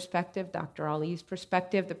 Hathorn's perspective, Dr. Ali's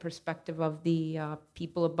perspective, the perspective of the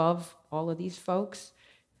people above all of these folks,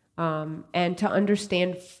 and to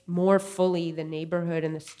understand more fully the neighborhood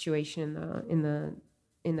and the situation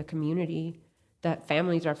in the community that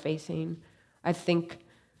families are facing. I think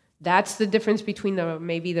that's the difference between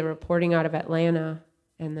maybe the reporting out of Atlanta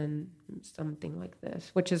and then something like this,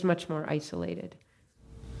 which is much more isolated.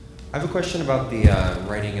 I have a question about the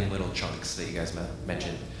writing in little chunks that you guys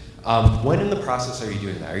mentioned. When in the process are you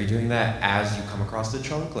doing that? Are you doing that as you come across the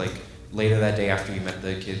chunk? Like later that day after you met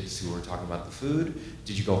the kids who were talking about the food?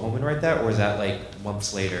 Did you go home and write that? Or is that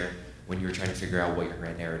months later when you were trying to figure out what your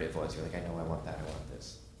grand narrative was? You're like, I know I want that, I want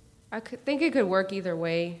this. I think it could work either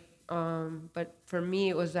way. But for me,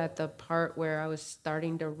 it was at the part where I was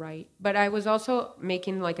starting to write. But I was also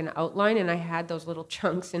making an outline, and I had those little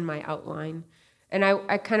chunks in my outline. And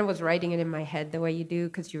I kind of was writing it in my head the way you do,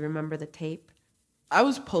 because you remember the tape. I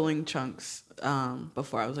was pulling chunks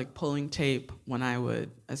before. I was pulling tape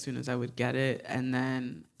as soon as I would get it, and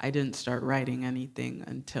then I didn't start writing anything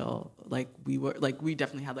until we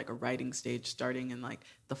definitely had a writing stage starting in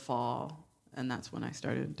the fall, and that's when I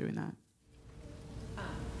started doing that.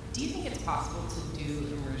 Do you think it's possible to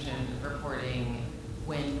do immersion reporting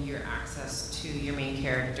when your access to your main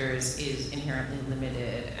characters is inherently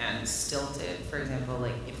limited and stilted? For example,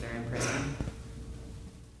 if they're in prison.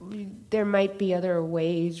 There might be other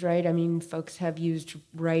ways, right? Folks have used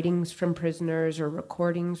writings from prisoners or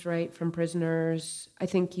recordings, right, from prisoners. I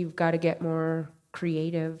think you've got to get more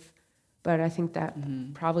creative, but I think that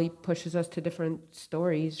probably pushes us to different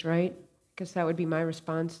stories, right? I guess that would be my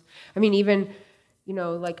response. Even,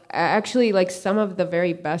 some of the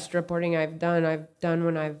very best reporting I've done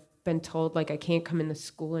when I've been told, I can't come into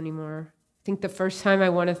school anymore. I think the first time I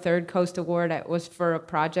won a Third Coast Award, it was for a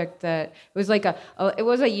project that it was it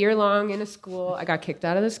was a year long in a school. I got kicked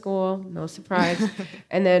out of the school, no surprise.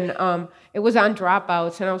 And then it was on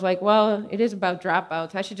dropouts, and I was like, well, it is about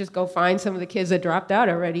dropouts. I should just go find some of the kids that dropped out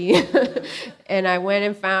already. And I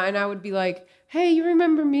went and I would be like, hey, you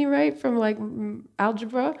remember me, right, from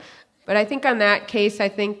algebra? But I think on that case, I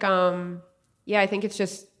think it's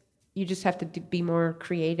just, you just have to be more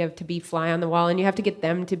creative to be fly on the wall, and you have to get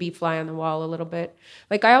them to be fly on the wall a little bit.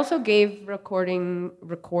 I also gave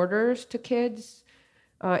recorders to kids,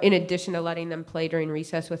 in addition to letting them play during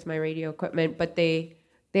recess with my radio equipment, but they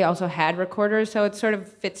also had recorders, so it sort of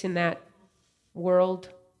fits in that world.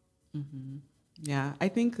 Mm-hmm. Yeah, I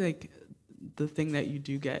think the thing that you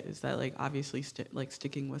do get is that obviously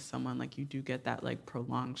sticking with someone, you do get that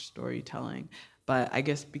prolonged storytelling. But I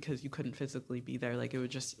guess because you couldn't physically be there, like it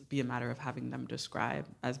would just be a matter of having them describe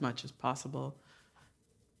as much as possible.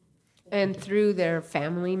 And through their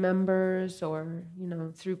family members or, you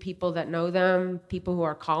know, through people that know them, people who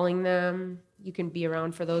are calling them, you can be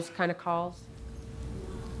around for those kind of calls.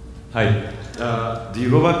 Hi. Do you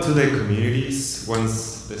go back to the communities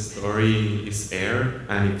once the story is aired?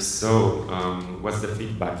 And if so, what's the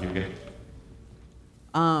feedback you get?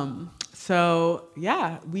 So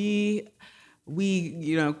yeah, we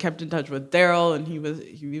you know kept in touch with Daryl, and he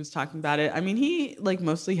was talking about it. I mean, he like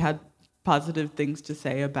mostly had positive things to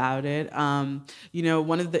say about it. You know,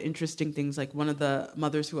 one of the interesting things, like one of the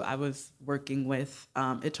mothers who I was working with,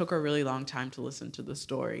 it took her a really long time to listen to the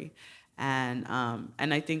story. And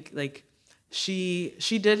I think like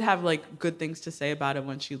she did have like good things to say about it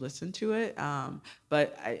when she listened to it.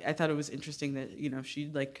 But I thought it was interesting that, you know,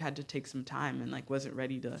 she like had to take some time and like wasn't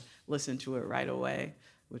ready to listen to it right away,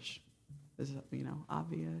 which is, you know,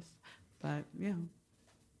 obvious. But yeah.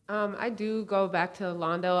 I do go back to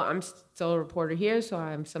Lawndale. I'm still a reporter here,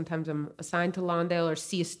 so sometimes I'm assigned to Lawndale or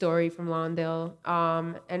see a story from Lawndale.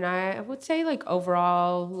 And I would say, like,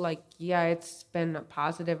 overall, like, yeah, it's been a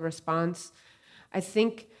positive response. I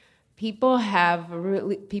think people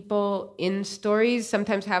in stories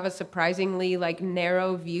sometimes have a surprisingly, like,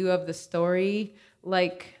 narrow view of the story.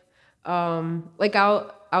 Like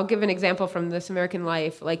I'll give an example from This American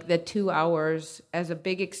Life. Like, the 2 hours, as a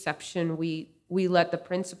big exception, we let the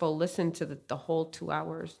principal listen to the whole 2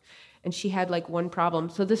 hours. And she had like one problem.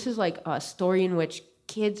 So this is like a story in which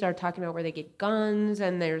kids are talking about where they get guns,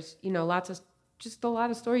 and there's, you know, just a lot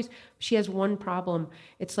of stories. She has one problem.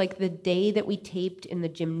 It's like the day that we taped in the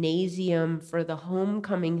gymnasium for the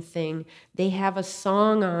homecoming thing, they have a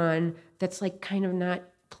song on that's like kind of not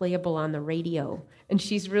playable on the radio. And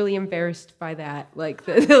she's really embarrassed by that, like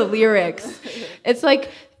the lyrics. It's like,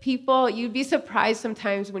 people, you'd be surprised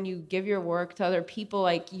sometimes when you give your work to other people,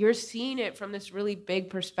 like you're seeing it from this really big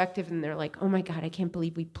perspective and they're like, oh my God, I can't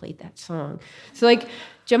believe we played that song. So like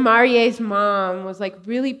Jamarie's mom was like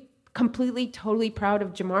really completely, totally proud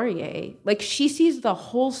of Jamarie. Like she sees the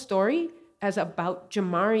whole story as about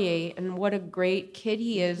Jamarie and what a great kid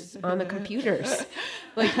he is on the computers.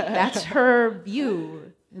 Like that's her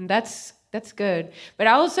view, and that's good. But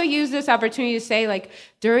I also use this opportunity to say, like,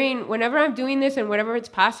 whenever I'm doing this and whenever it's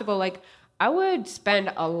possible, like, I would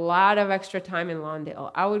spend a lot of extra time in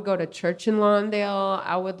Lawndale. I would go to church in Lawndale.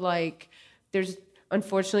 I would, like,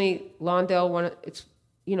 unfortunately, Lawndale,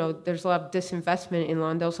 there's a lot of disinvestment in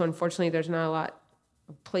Lawndale, so unfortunately there's not a lot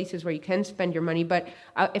of places where you can spend your money. But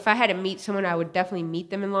if I had to meet someone, I would definitely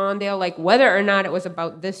meet them in Lawndale. Like, whether or not it was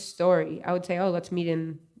about this story, I would say, oh, let's meet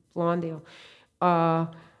in Lawndale.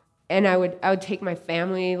 And I would take my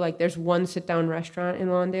family. Like, there's one sit-down restaurant in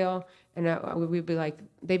Lawndale, and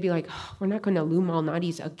they'd be like, oh, we're not going to Lou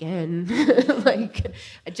Malnati's again. Like,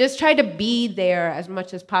 I just try to be there as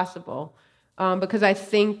much as possible, because I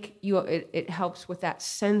think it helps with that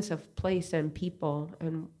sense of place and people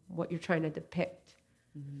and what you're trying to depict.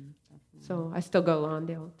 Mm-hmm. So I still go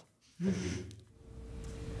Lawndale.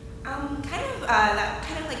 That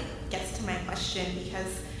kind of like gets to my question,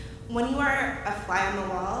 because when you are a fly on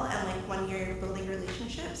the wall and like when you're building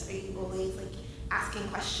relationships, are you always like asking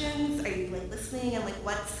questions? Are you like listening? And like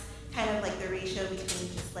what's kind of like the ratio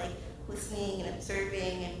between just like listening and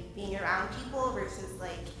observing and being around people versus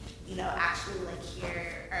like, you know, actually like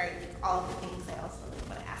here are like all of the things I also like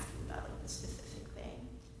want to ask you about, like the specific thing?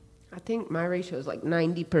 I think my ratio is like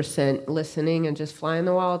 90% listening and just fly on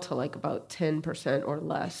the wall to like about 10% or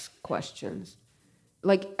less questions.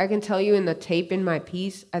 Like, I can tell you in the tape in my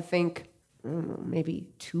piece, I think, I don't know, maybe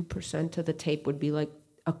 2% of the tape would be like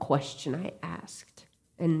a question I asked.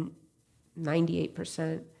 And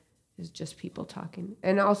 98% is just people talking.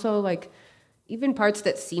 And also, like, even parts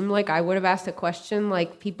that seem like I would have asked a question,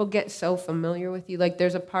 like, people get so familiar with you. Like,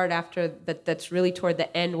 there's a part after that's really toward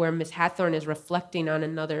the end where Miss Hathorn is reflecting on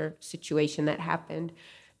another situation that happened.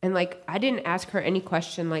 And, like, I didn't ask her any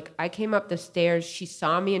question. Like, I came up the stairs, she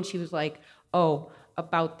saw me, and she was like, oh,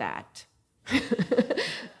 about that.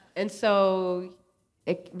 And so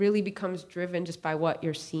it really becomes driven just by what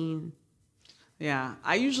you're seeing. Yeah,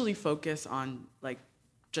 I usually focus on like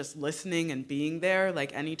just listening and being there.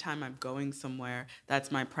 Like anytime I'm going somewhere,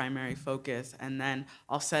 that's my primary focus. And then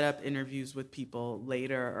I'll set up interviews with people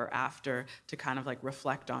later or after to kind of like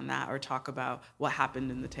reflect on that or talk about what happened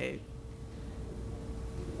in the tape.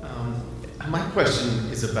 My question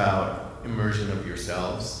is about immersion of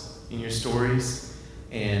yourselves in your stories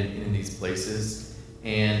and in these places.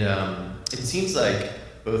 And it seems like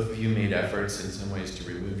both of you made efforts in some ways to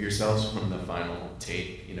remove yourselves from the final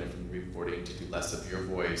tape, you know, from reporting to do less of your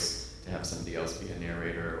voice to have somebody else be a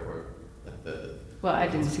narrator or let the... Well, I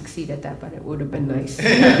didn't succeed at that, but it would have been nice.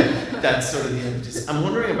 That's sort of the impetus. I'm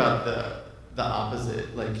wondering about the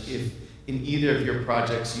opposite. Like if in either of your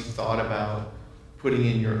projects you thought about putting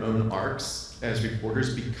in your own arcs as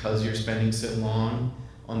reporters because you're spending so long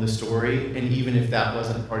on the story, and even if that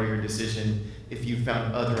wasn't part of your decision, if you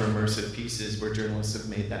found other immersive pieces where journalists have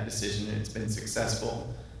made that decision and it's been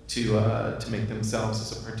successful to make themselves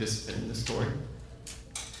as a participant in the story.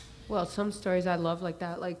 Well, some stories I love like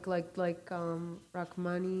that, like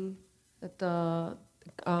Rachmani at the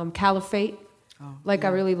Caliphate. Oh, like yeah.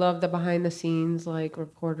 I really love the behind the scenes, like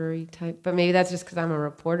reportery type. But maybe that's just because I'm a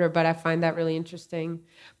reporter. But I find that really interesting.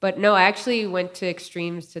 But no, I actually went to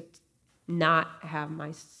extremes to not have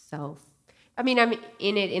myself. I mean, I'm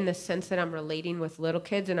in it in the sense that I'm relating with little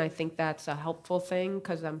kids, and I think that's a helpful thing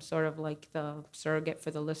because I'm sort of like the surrogate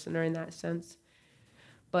for the listener in that sense.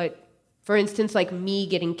 But for instance, like me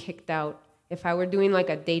getting kicked out, if I were doing like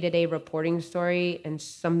a day-to-day reporting story and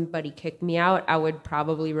somebody kicked me out, I would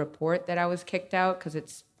probably report that I was kicked out because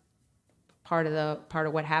it's part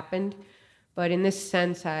of what happened. But in this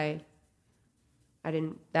sense, I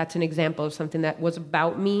didn't. That's an example of something that was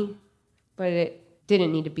about me, but it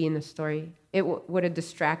didn't need to be in the story. It would have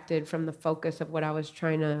distracted from the focus of what I was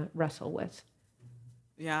trying to wrestle with.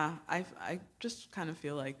 Yeah, I just kind of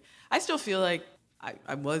feel like, I still feel like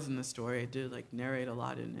I was in the story. I did like narrate a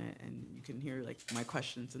lot in it, and you can hear like my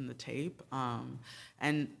questions in the tape.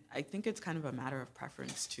 And I think it's kind of a matter of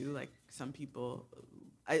preference too. Like some people,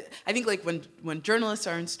 I think like when journalists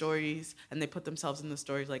are in stories and they put themselves in the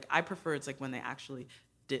stories, like I prefer it's like when they actually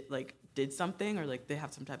did something, or like they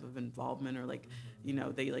have some type of involvement, or like, you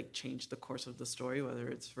know, they like change the course of the story, whether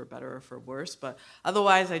it's for better or for worse. But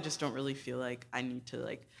otherwise, I just don't really feel like I need to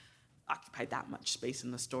like occupy that much space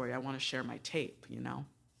in the story. I want to share my tape, you know?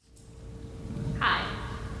 Hi.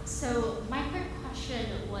 So my quick question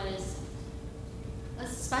was,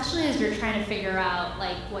 especially as you're trying to figure out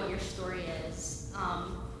like what your story is,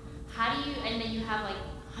 how do you, and then you have like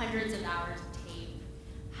hundreds of hours of tape,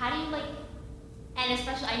 how do you like, and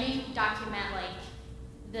especially, I know you document like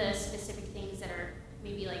the specific things that are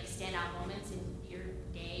maybe like standout moments in your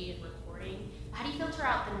day and reporting. How do you filter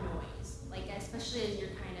out the noise? Like, especially as you're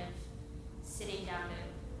kind of sitting down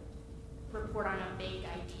to report on a big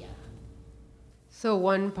idea. So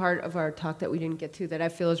one part of our talk that we didn't get to that I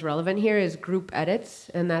feel is relevant here is group edits,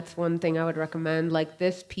 and that's one thing I would recommend. Like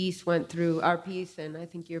this piece went through, our piece, and I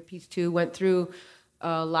think your piece too, went through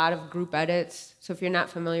a lot of group edits. So if you're not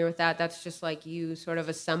familiar with that, that's just like you sort of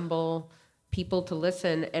assemble people to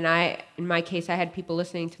listen. And in my case, I had people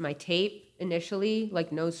listening to my tape initially,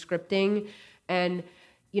 like no scripting. And,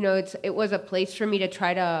 you know, it was a place for me to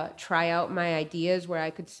try out my ideas where I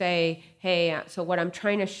could say, hey, so what I'm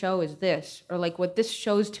trying to show is this, or like what this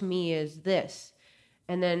shows to me is this.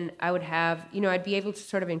 And then I would have, you know, I'd be able to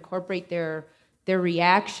sort of incorporate their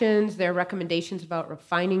reactions, their recommendations about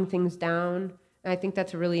refining things down. And I think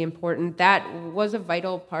that's really important. That was a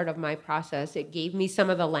vital part of my process. It gave me some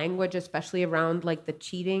of the language, especially around like the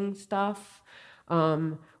cheating stuff,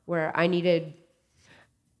 where I needed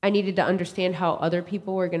to understand how other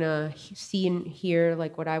people were gonna see and hear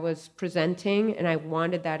like what I was presenting, and I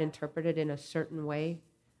wanted that interpreted in a certain way.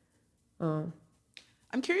 I'm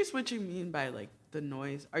curious what you mean by like the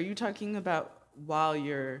noise. Are you talking about while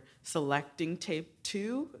you're selecting tape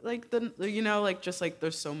too? Like you know, like just like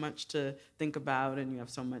there's so much to think about and you have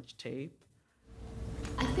so much tape?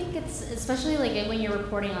 I think it's especially like when you're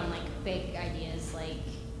reporting on like big ideas like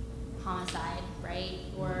homicide, right?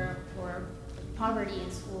 Or poverty in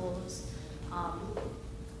schools,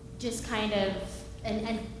 just kind of,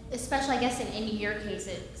 and especially I guess in your case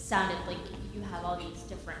it sounded like you have all these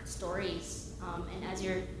different stories, and as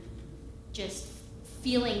you're just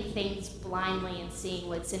feeling things blindly and seeing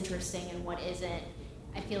what's interesting and what isn't,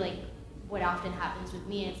 I feel like what often happens with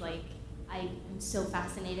me is like I am so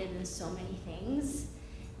fascinated in so many things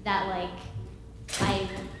that like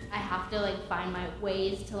I have to like find my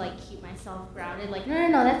ways to like keep myself grounded, like no,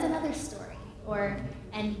 that's another story. Or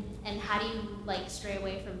and how do you like stray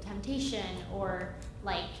away from temptation, or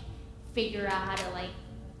like figure out how to like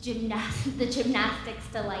the gymnastics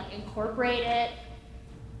to like incorporate it,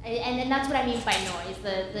 and then that's what I mean by noise,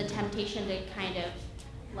 the temptation to kind of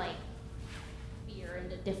like veer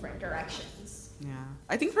into different directions. Yeah,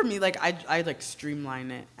 I think for me, like I like streamline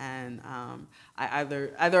it, and I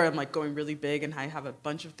either I'm like going really big and I have a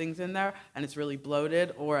bunch of things in there and it's really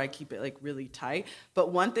bloated, or I keep it like really tight.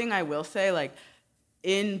 But one thing I will say, like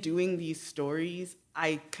in doing these stories,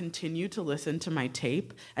 I continue to listen to my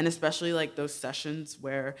tape, and especially like those sessions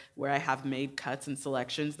where I have made cuts and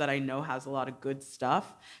selections that I know has a lot of good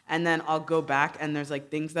stuff, and then I'll go back and there's like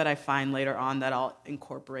things that I find later on that I'll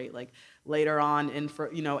incorporate like later on in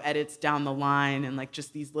for, you know, edits down the line, and like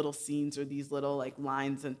just these little scenes or these little like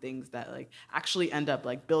lines and things that like actually end up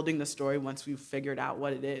like building the story once we've figured out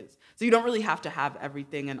what it is. So you don't really have to have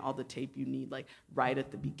everything and all the tape you need like right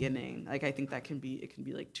at the beginning. Like I think that can be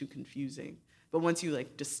like too confusing. But once you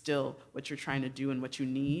like distill what you're trying to do and what you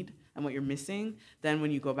need and what you're missing, then when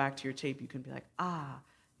you go back to your tape, you can be like,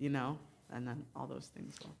 you know, and then all those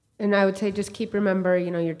things will. And I would say just remember, you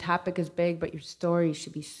know, your topic is big, but your story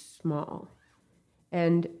should be small.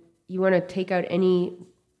 And you want to take out any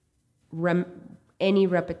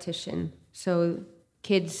repetition. So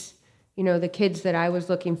kids, you know, the kids that I was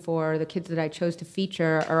looking for, the kids that I chose to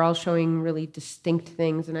feature are all showing really distinct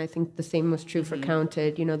things. And I think the same was true for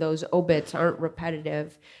Counted. You know, those obits aren't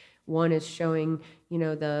repetitive. One is showing, you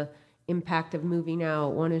know, the impact of moving out.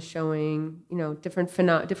 One is showing, you know,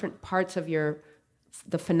 different parts of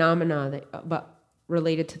the phenomena but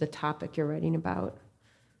related to the topic you're writing about.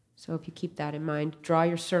 So if you keep that in mind, draw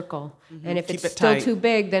your circle. And if it's still too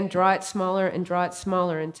big, then draw it smaller and draw it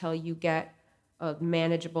smaller until you get a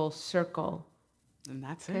manageable circle. And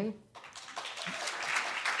that's it.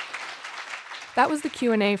 That was the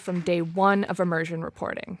Q&A from day 1 of immersion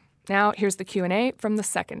reporting. Now here's the Q&A from the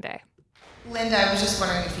second day. Linda, I was just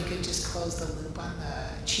wondering if you could just close the loop on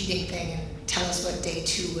the cheating thing and tell us what day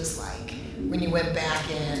 2 was like when you went back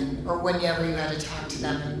in, or whenever you had to talk to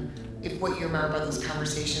them, and what you remember about those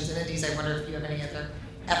conversations. And Adiz, I wonder if you have any other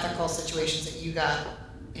ethical situations that you got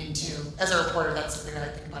into. As a reporter, that's something that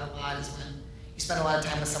I think about a lot, is when you spend a lot of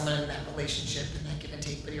time with someone in that relationship and that give and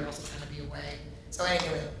take, but you're also trying to be away. So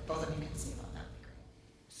anyway, both of you can say about that would be great.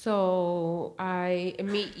 So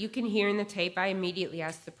you can hear in the tape, I immediately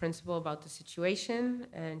asked the principal about the situation,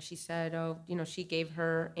 and she said, she gave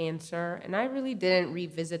her answer, and I really didn't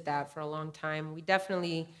revisit that for a long time. We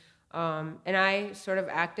definitely, and I sort of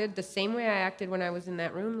acted the same way I acted when I was in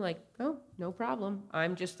that room, like, oh, no problem.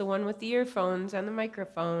 I'm just the one with the earphones and the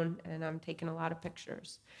microphone, and I'm taking a lot of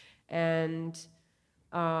pictures. And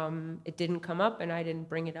it didn't come up, and I didn't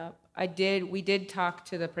bring it up. We did talk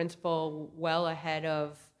to the principal well ahead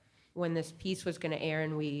of when this piece was going to air,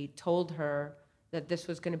 and we told her that this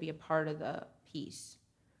was going to be a part of the piece.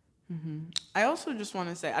 Mm-hmm. I also just want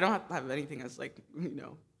to say, I don't have anything as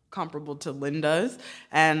comparable to Linda's,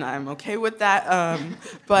 and I'm okay with that.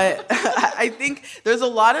 But I think there's a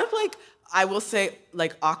lot of I will say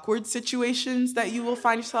awkward situations that you will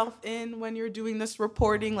find yourself in when you're doing this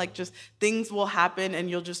reporting. Just things will happen and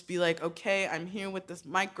you'll just be like, okay, I'm here with this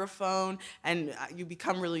microphone, and you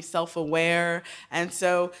become really self-aware. And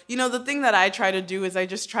so, the thing that I try to do is I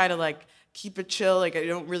just try to keep it chill. I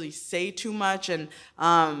don't really say too much, and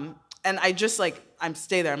I just I'm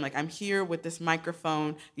stay there. I'm here with this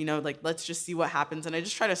microphone, let's just see what happens. And I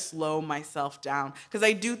just try to slow myself down, because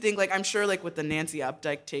I do think I'm sure with the Nancy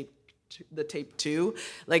Updike tape, the tape 2,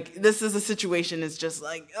 this is a situation, is just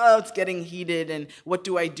it's getting heated, and what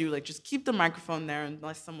do I do? Just keep the microphone there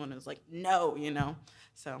unless someone is no,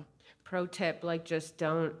 so. Pro tip, just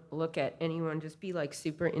don't look at anyone, just be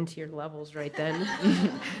super into your levels right then.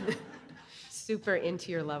 Super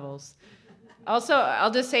into your levels. Also,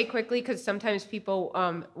 I'll just say quickly, because sometimes people,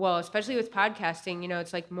 especially with podcasting,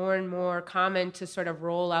 it's more and more common to sort of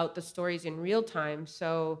roll out the stories in real time.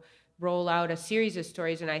 So roll out a series of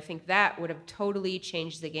stories, and I think that would have totally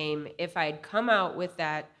changed the game. If I had come out with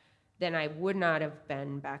that, then I would not have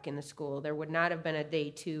been back in the school. There would not have been a day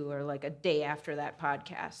 2 or a day after that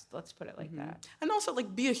podcast. Let's put it like that. And also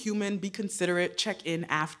be a human, be considerate, check in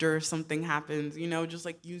after something happens, just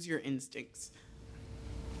use your instincts.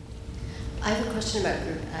 I have a question about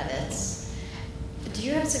group edits. Do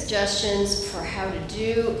you have suggestions for how to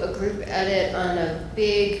do a group edit on a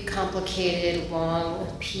big, complicated, long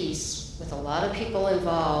piece with a lot of people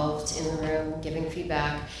involved in the room giving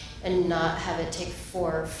feedback, and not have it take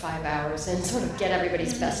 4 or 5 hours and sort of get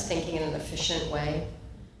everybody's best thinking in an efficient way?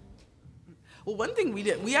 Well, one thing we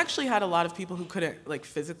did, we actually had a lot of people who couldn't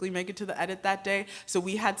physically make it to the edit that day, so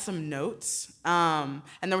we had some notes, and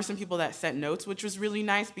there were some people that sent notes, which was really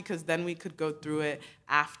nice, because then we could go through it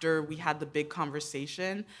after we had the big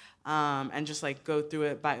conversation, and just go through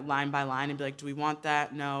it by line and be do we want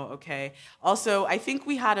that? No, okay. Also, I think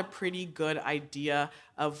we had a pretty good idea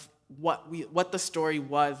of what the story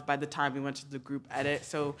was by the time we went to the group edit,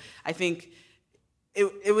 so I think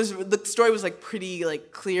the story was pretty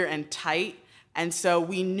clear and tight. And so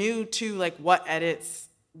we knew too what edits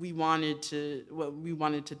we wanted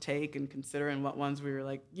to take and consider, and what ones we were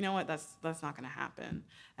like, you know what, that's not going to happen,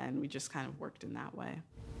 and we just kind of worked in that way.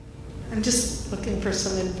 I'm just looking for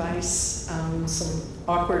some advice, some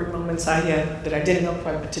awkward moments I had that I didn't know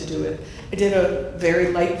quite what to do with. I did a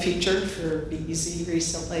very light feature for BEZ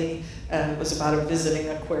recently. It was about a visiting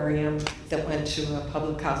aquarium that went to a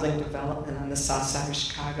public housing development on the south side of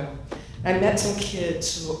Chicago. I met some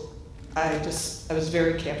kids who I was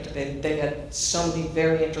very captivated. They had so many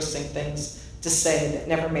very interesting things to say that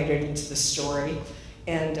never made it into the story.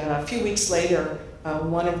 And a few weeks later,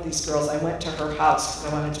 one of these girls, I went to her house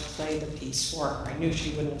because I wanted to play the piece for her. I knew she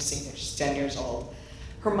wouldn't have seen it. She's 10 years old.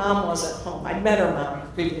 Her mom wasn't home. I'd met her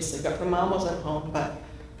mom previously, but her mom wasn't home. But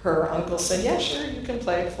her uncle said, yeah, sure, you can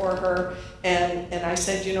play it for her. And I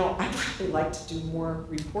said, you know, I'd really like to do more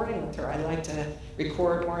reporting with her. I'd like to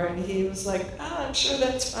record more. And he was like, oh, I'm sure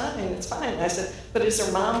that's fine. It's fine. I said, but is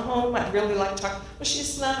her mom home? I'd really like to talk. Well,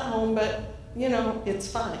 she's not home, but, you know, it's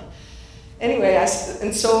fine. Anyway,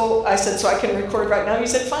 so I said, so I can record right now? He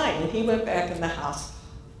said, fine. And he went back in the house.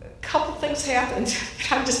 A couple things happened.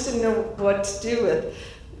 I just didn't know what to do with.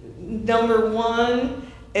 Number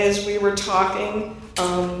one, as we were talking,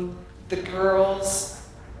 the girls,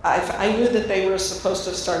 I knew that they were supposed to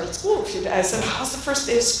have started school a few days. I said, how's the first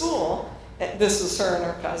day of school? This was her and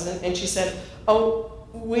her cousin. And she said, oh,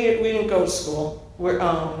 we didn't go to school. We're,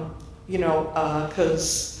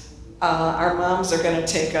 because our moms are going to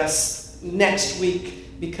take us next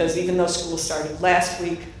week, because even though school started last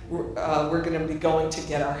week, we're going to be going to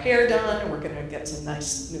get our hair done, and we're going to get some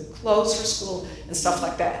nice new clothes for school and stuff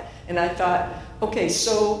like that. And I thought, okay,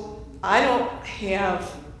 so I don't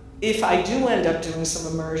have, if I do end up doing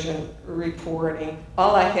some immersion reporting,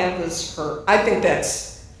 all I have is her. I think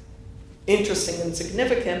that's interesting and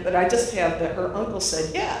significant, but I just have that her uncle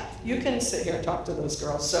said, yeah, you can sit here and talk to those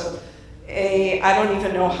girls. So I don't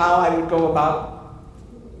even know how I would go about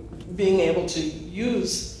being able to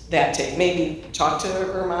use that tape. Maybe talk to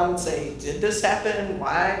her mom and say, did this happen?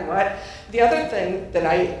 Why? What? The other thing that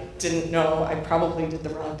I didn't know, I probably did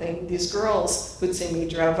the wrong thing. These girls who'd seen me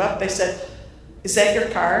drive up, they said, is that your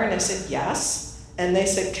car? And I said, yes. And they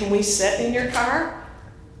said, can we sit in your car?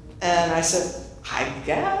 And I said, I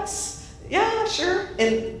guess. Yeah, sure.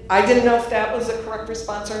 And I didn't know if that was the correct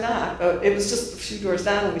response or not. It was just a few doors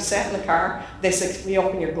down, and we sat in the car. They said, can we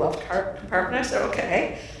open your glove compartment? I said,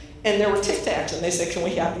 okay. And there were Tic Tacs, and they said, can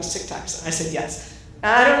we have these Tic Tacs? And I said, yes.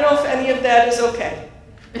 I don't know if any of that is okay.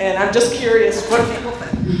 And I'm just curious what people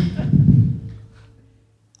think.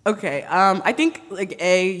 Okay, I think,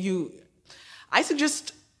 I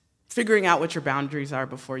suggest figuring out what your boundaries are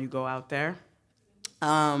before you go out there,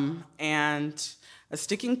 and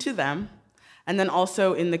sticking to them. And then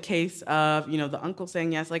also in the case of, the uncle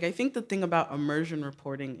saying yes, I think the thing about immersion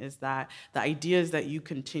reporting is that the idea is that you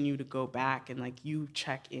continue to go back and you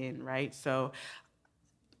check in, right? So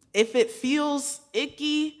if it feels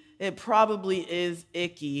icky, it probably is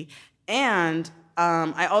icky. And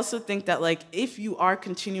I also think that if you are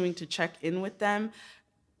continuing to check in with them,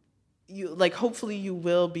 you hopefully you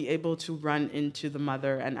will be able to run into the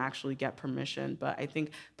mother and actually get permission. But I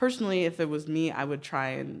think personally, if it was me, I would try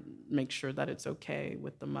and make sure that it's okay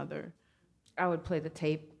with the mother. I would play the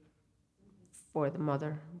tape for the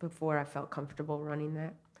mother before I felt comfortable running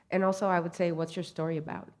that. And also I would say, what's your story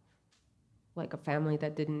about? A family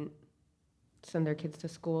that didn't send their kids to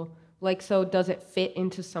school. So does it fit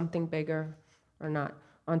into something bigger or not?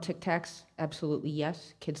 On Tic Tacs, absolutely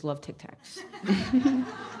yes. Kids love Tic Tacs.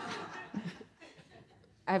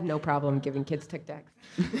 I have no problem giving kids Tic Tacs.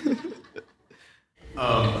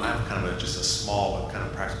 I have kind of just a small but kind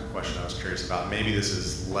of practical question I was curious about. Maybe this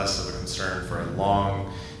is less of a concern for a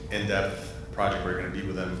long, in-depth project where you're going to be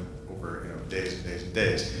with them over days and days and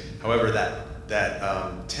days. However,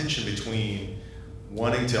 that tension between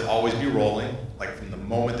wanting to always be rolling, from the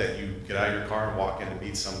moment that you get out of your car and walk in to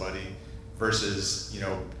meet somebody, versus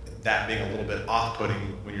that being a little bit off-putting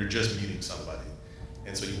when you're just meeting somebody.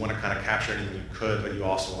 And so you want to kind of capture anything you could, but you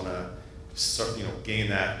also want to gain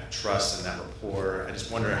that trust and that rapport. I just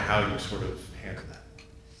wonder how you sort of handle that.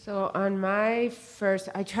 So on my first,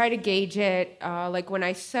 I try to gauge it. When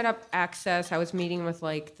I set up Access, I was meeting with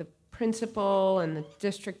the principal and the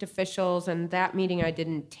district officials, and that meeting I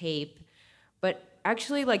didn't tape. But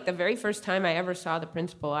actually, the very first time I ever saw the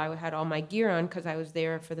principal, I had all my gear on because I was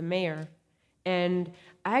there for the mayor. And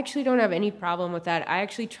I actually don't have any problem with that. I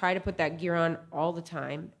actually try to put that gear on all the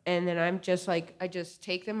time. And then I'm just I just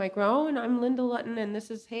take them oh, and I'm Linda Lutton, and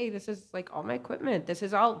this is all my equipment. This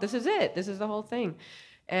is it. This is the whole thing.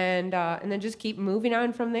 And then just keep moving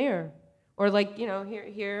on from there. Or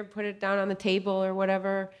here, put it down on the table or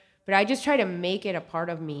whatever. But I just try to make it a part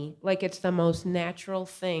of me, like it's the most natural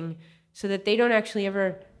thing, so that they don't actually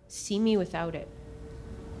ever see me without it.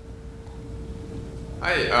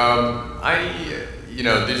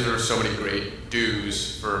 These are so many great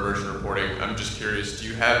do's for immersion reporting. I'm just curious, do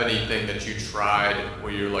you have anything that you tried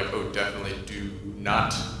where you're like, oh, definitely do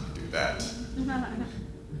not do that?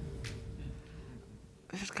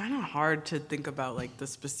 It's kind of hard to think about like the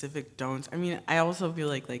specific don'ts. I mean, I also feel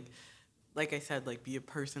like I said, like, be a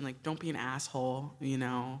person, like, don't be an asshole, you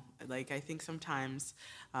know? Like, I think sometimes,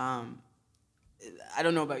 I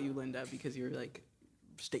don't know about you, Linda, because you're, like,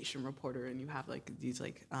 station reporter and you have, like, these,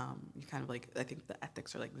 like, you kind of, like, I think the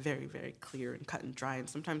ethics are, like, very, very clear and cut and dry. And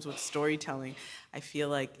sometimes with storytelling, I feel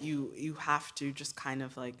like you have to just kind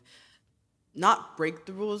of, like, not break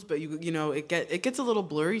the rules, but it gets a little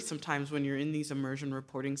blurry sometimes when you're in these immersion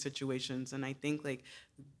reporting situations. And I think, like,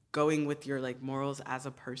 going with your like morals as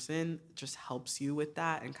a person just helps you with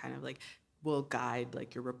that and kind of like will guide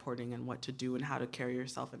like your reporting and what to do and how to carry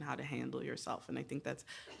yourself and how to handle yourself. And I think that's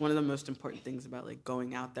one of the most important things about like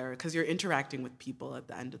going out there, because you're interacting with people at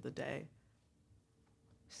the end of the day.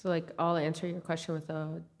 So like I'll answer your question with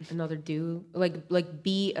another do, like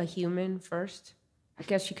be a human first. I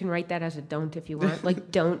guess you can write that as a don't if you want.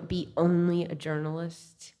 Like don't be only a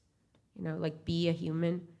journalist, like be a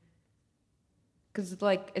human. Because,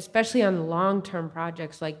 like, especially on long-term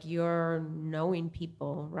projects, like, you're knowing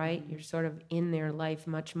people, right? You're sort of in their life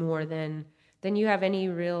much more than you have any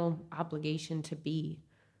real obligation to be.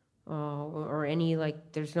 Or any,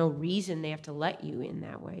 like, there's no reason they have to let you in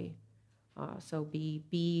that way. So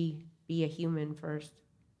be a human first.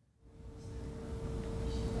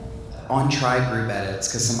 On try group edits,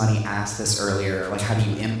 because somebody asked this earlier, like how do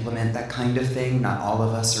you implement that kind of thing? Not all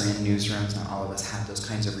of us are in newsrooms, not all of us have those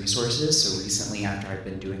kinds of resources. So recently, after I've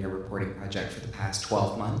been doing a reporting project for the past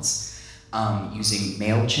 12 months, using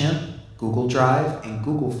MailChimp, Google Drive, and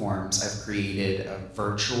Google Forms, I've created a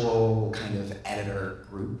virtual kind of editor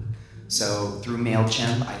group. So through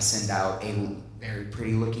MailChimp, I send out a very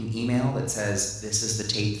pretty looking email that says, this is the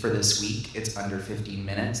tape for this week. It's under 15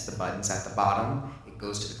 minutes. The button's at the bottom.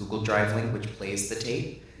 Goes to the Google Drive link, which plays the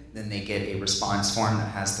tape. Then they get a response form that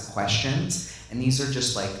has the questions. And these are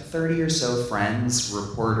just like 30 or so friends,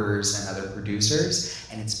 reporters, and other producers.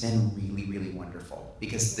 And it's been really, really wonderful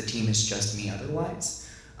because the team is just me otherwise.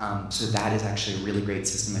 So that is actually a really great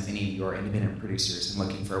system if any of you are independent producers and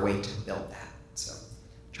looking for a way to build that. So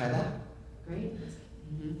try that. Great.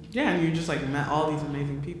 Mm-hmm. Yeah, and you just like met all these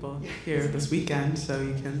amazing people here this weekend, so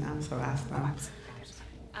you can also ask them.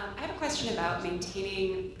 I have a question about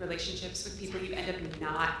maintaining relationships with people you end up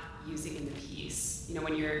not using in the piece.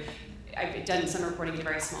 I've done some reporting in a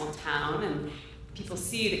very small town, and people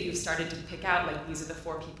see that you've started to pick out, like, these are the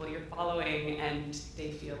 4 people you're following, and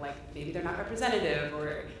they feel like maybe they're not representative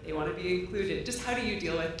or they want to be included. Just how do you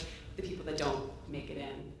deal with the people that don't make it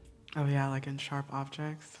in? Oh yeah, like in Sharp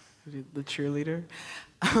Objects, the cheerleader.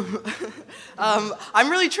 I'm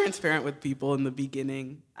really transparent with people in the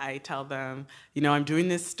beginning. I tell them, I'm doing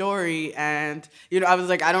this story, and I was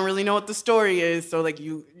like, I don't really know what the story is, so like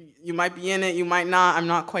you might be in it, you might not, I'm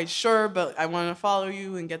not quite sure, but I want to follow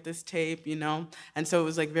you and get this tape, And so it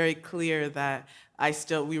was like very clear that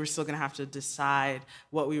we were still gonna have to decide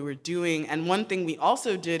what we were doing. And one thing we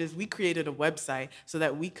also did is we created a website so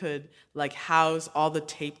that we could like house all the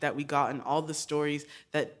tape that we got and all the stories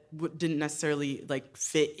that didn't necessarily like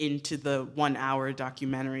fit into the 1-hour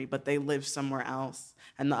documentary, but they live somewhere else.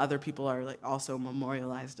 And the other people are like also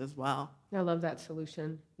memorialized as well. I love that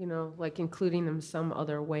solution, like including them some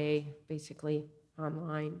other way, basically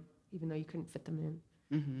online, even though you couldn't fit them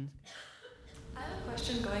in. Mm-hmm. I have a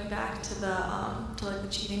question going back to the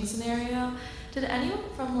cheating scenario. Did anyone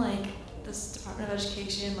from like this Department of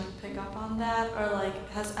Education like pick up on that, or like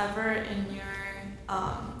has ever in your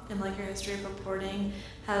history of reporting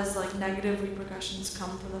has like negative repercussions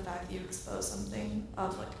come from the fact that you expose something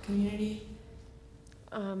of like a community?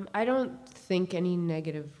 I don't think any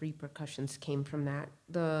negative repercussions came from that.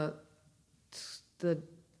 The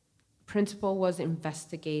principal was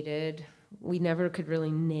investigated. We never could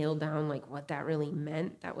really nail down like what that really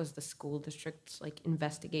meant. That was the school district's like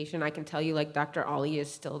investigation. I can tell you like Dr. Ollie is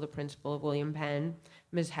still the principal of William Penn.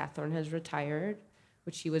 Ms. Hathorn has retired,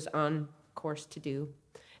 which she was on course to do.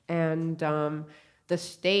 And the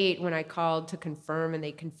state, when I called to confirm, and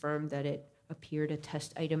they confirmed that it appeared a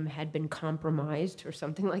test item had been compromised or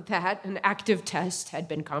something like that, an active test had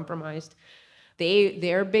been compromised.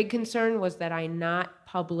 Their big concern was that I not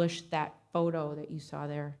publish that photo that you saw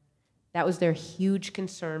there. That was their huge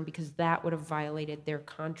concern because that would have violated their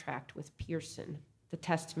contract with Pearson, the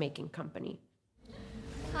test-making company.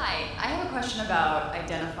 Hi, I have a question about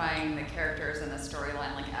identifying the characters in the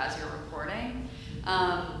storyline, like as you're reporting.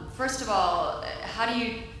 First of all, how do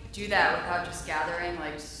you do that without just gathering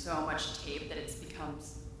like so much tape that it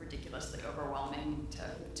becomes ridiculously overwhelming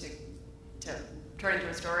to turn into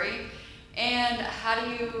a story? And how do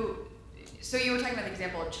you? So you were talking about the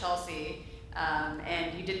example of Chelsea,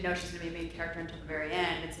 and you didn't know she's going to be a main character until the very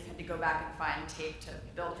end, and so you had to go back and find tape to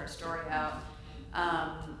build her story out.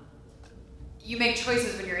 You make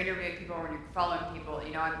choices when you're interviewing people or when you're following people.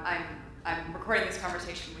 You know, I'm recording this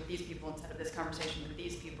conversation with these people instead of this conversation with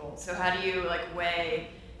these people. So how do you like weigh,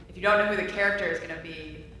 if you don't know who the character is going to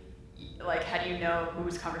be, like how do you know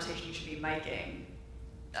whose conversation you should be miking?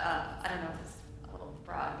 I don't know if it's a little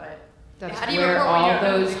broad, but That's how do you where report when you all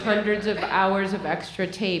don't know who those the hundreds of hours of extra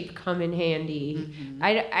tape come in handy.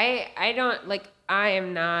 I don't like. I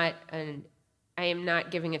am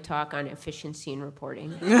not giving a talk on efficiency in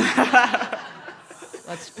reporting.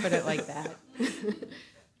 Let's put it like that.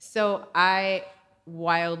 So I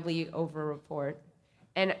wildly overreport.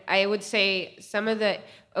 And I would say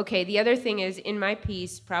the other thing is in my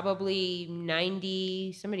piece, probably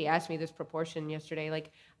 90, somebody asked me this proportion yesterday,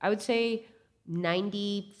 like I would say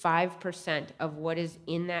 95% of what is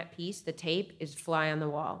in that piece, the tape, is fly on the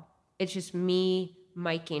wall. It's just me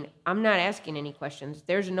miking. I'm not asking any questions.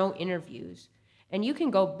 There's no interviews. And you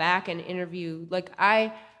can go back and interview, like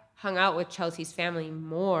I hung out with Chelsea's family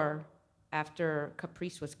more after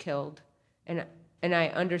Caprice was killed. And I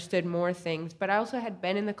understood more things, but I also had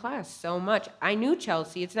been in the class so much. I knew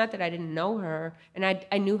Chelsea. It's not that I didn't know her. And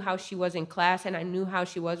I knew how she was in class, and I knew how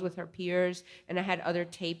she was with her peers, and I had other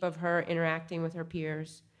tape of her interacting with her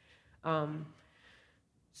peers.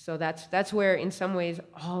 So that's where, in some ways,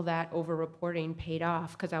 all that over-reporting paid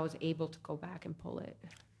off, because I was able to go back and pull it.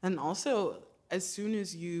 And also, as soon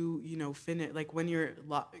as you finish, like when you're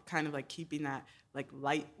kind of like keeping that like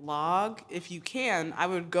light log, if you can, I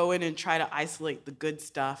would go in and try to isolate the good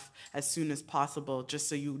stuff as soon as possible, just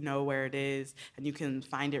so you know where it is and you can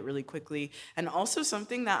find it really quickly. And also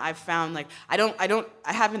something that I've found, like I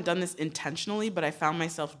haven't done this intentionally, but I found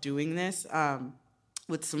myself doing this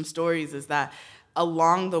with some stories, is that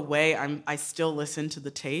along the way, I still listen to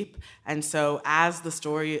the tape, and so as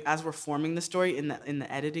we're forming the story in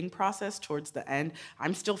the editing process towards the end,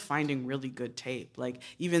 I'm still finding really good tape. Like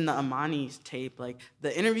even the Amani tape, like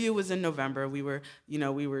the interview was in November. We were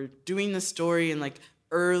doing the story in like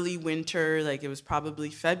early winter, like it was probably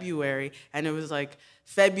February, and it was like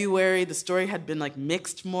February. The story had been like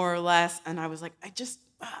mixed more or less, and I was like,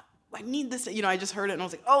 I need this, I just heard it and I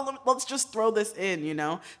was like, oh, let's just throw this in,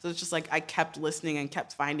 So it's just like I kept listening and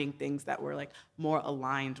kept finding things that were like more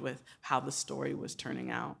aligned with how the story was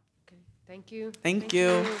turning out. Okay. Thank you. Thank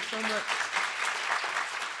you so much.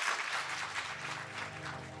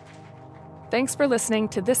 Thanks for listening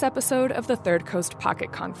to this episode of the Third Coast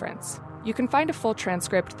Pocket Conference. You can find a full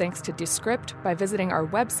transcript thanks to Descript by visiting our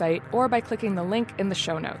website or by clicking the link in the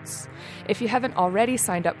show notes. If you haven't already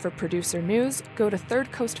signed up for producer news, go to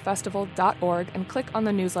thirdcoastfestival.org and click on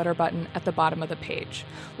the newsletter button at the bottom of the page.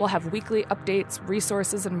 We'll have weekly updates,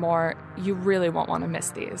 resources, and more. You really won't want to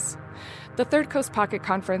miss these. The Third Coast Pocket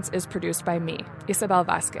Conference is produced by me, Isabel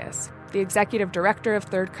Vasquez. The executive director of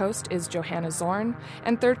Third Coast is Johanna Zorn,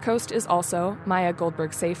 and Third Coast is also Maya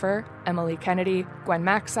Goldberg-Safer, Emily Kennedy, Gwen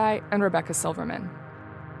Maxey, and Rebecca Silverman.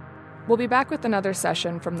 We'll be back with another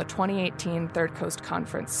session from the 2018 Third Coast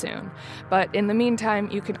Conference soon, but in the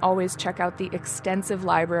meantime, you can always check out the extensive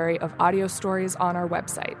library of audio stories on our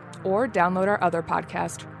website, or download our other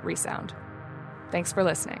podcast, Resound. Thanks for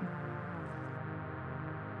listening.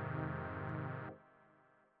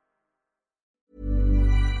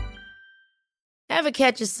 Ever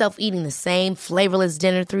catch yourself eating the same flavorless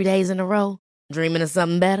dinner 3 days in a row? Dreaming of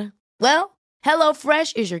something better? Well,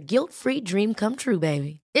 HelloFresh is your guilt-free dream come true,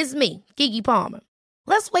 baby. It's me, Keke Palmer.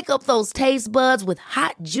 Let's wake up those taste buds with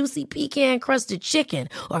hot, juicy pecan-crusted chicken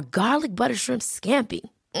or garlic butter shrimp scampi.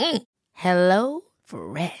 Hello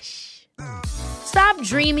Fresh. Stop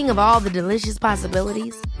dreaming of all the delicious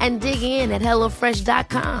possibilities and dig in at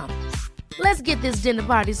HelloFresh.com. Let's get this dinner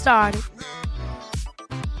party started.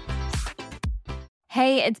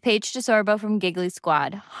 Hey, it's Paige DeSorbo from Giggly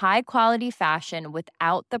Squad. High quality fashion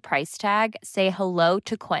without the price tag. Say hello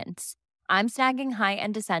to Quince. I'm snagging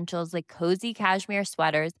high-end essentials like cozy cashmere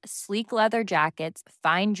sweaters, sleek leather jackets,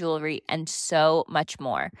 fine jewelry, and so much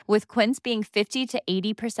more. With Quince being 50 to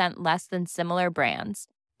 80% less than similar brands.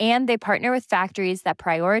 And they partner with factories that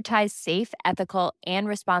prioritize safe, ethical, and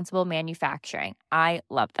responsible manufacturing. I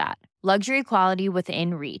love that. Luxury quality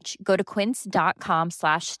within reach. Go to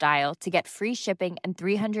quince.com/style to get free shipping and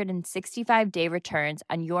 365-day returns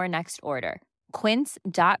on your next order.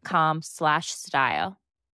 quince.com/style.